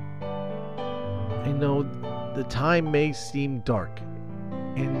 I know the time may seem dark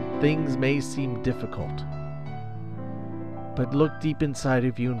and things may seem difficult. But look deep inside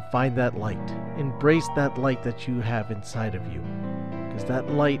of you and find that light. Embrace that light that you have inside of you. Because that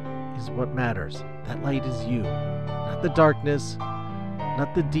light is what matters. That light is you. Not the darkness,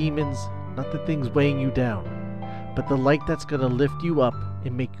 not the demons, not the things weighing you down. But the light that's going to lift you up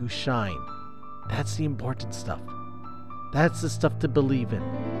and make you shine. That's the important stuff. That's the stuff to believe in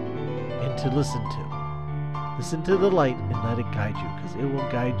and to listen to. Listen to the light and let it guide you, because it will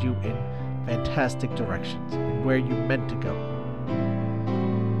guide you in fantastic directions and where you're meant to go.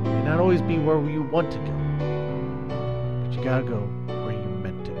 It may not always be where you want to go, but you gotta go where you're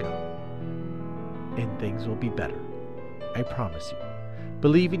meant to go. And things will be better. I promise you.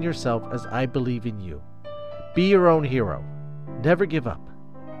 Believe in yourself as I believe in you. Be your own hero. Never give up.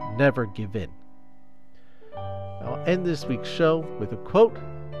 Never give in. I'll end this week's show with a quote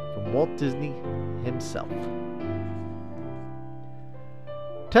from Walt Disney himself.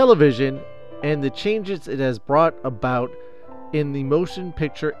 Television and the changes it has brought about in the motion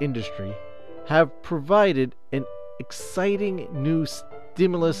picture industry have provided an exciting new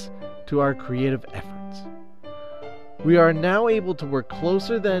stimulus to our creative efforts. We are now able to work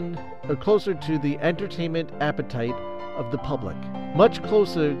closer to the entertainment appetite of the public, much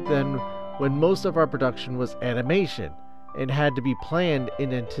closer than when most of our production was animation and had to be planned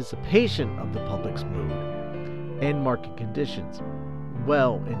in anticipation of the public's mood. and market conditions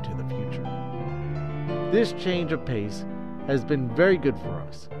well into the future. This change of pace has been very good for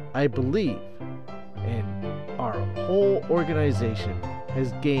us, I believe, and our whole organization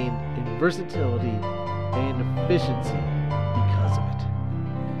has gained in versatility and efficiency because of it.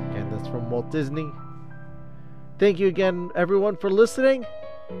 And that's from Walt Disney. Thank you again, everyone, for listening,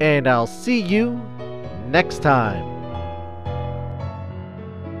 and I'll see you next time.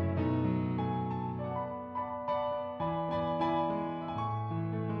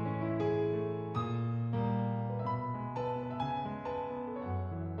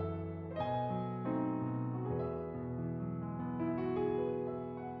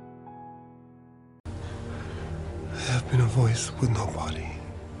 I have been a voice with no body.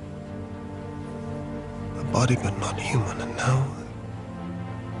 A body but not human, and now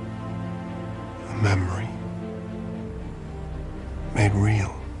a memory made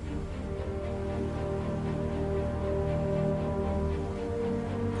real.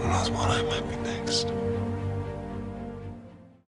 Who knows what I might be next?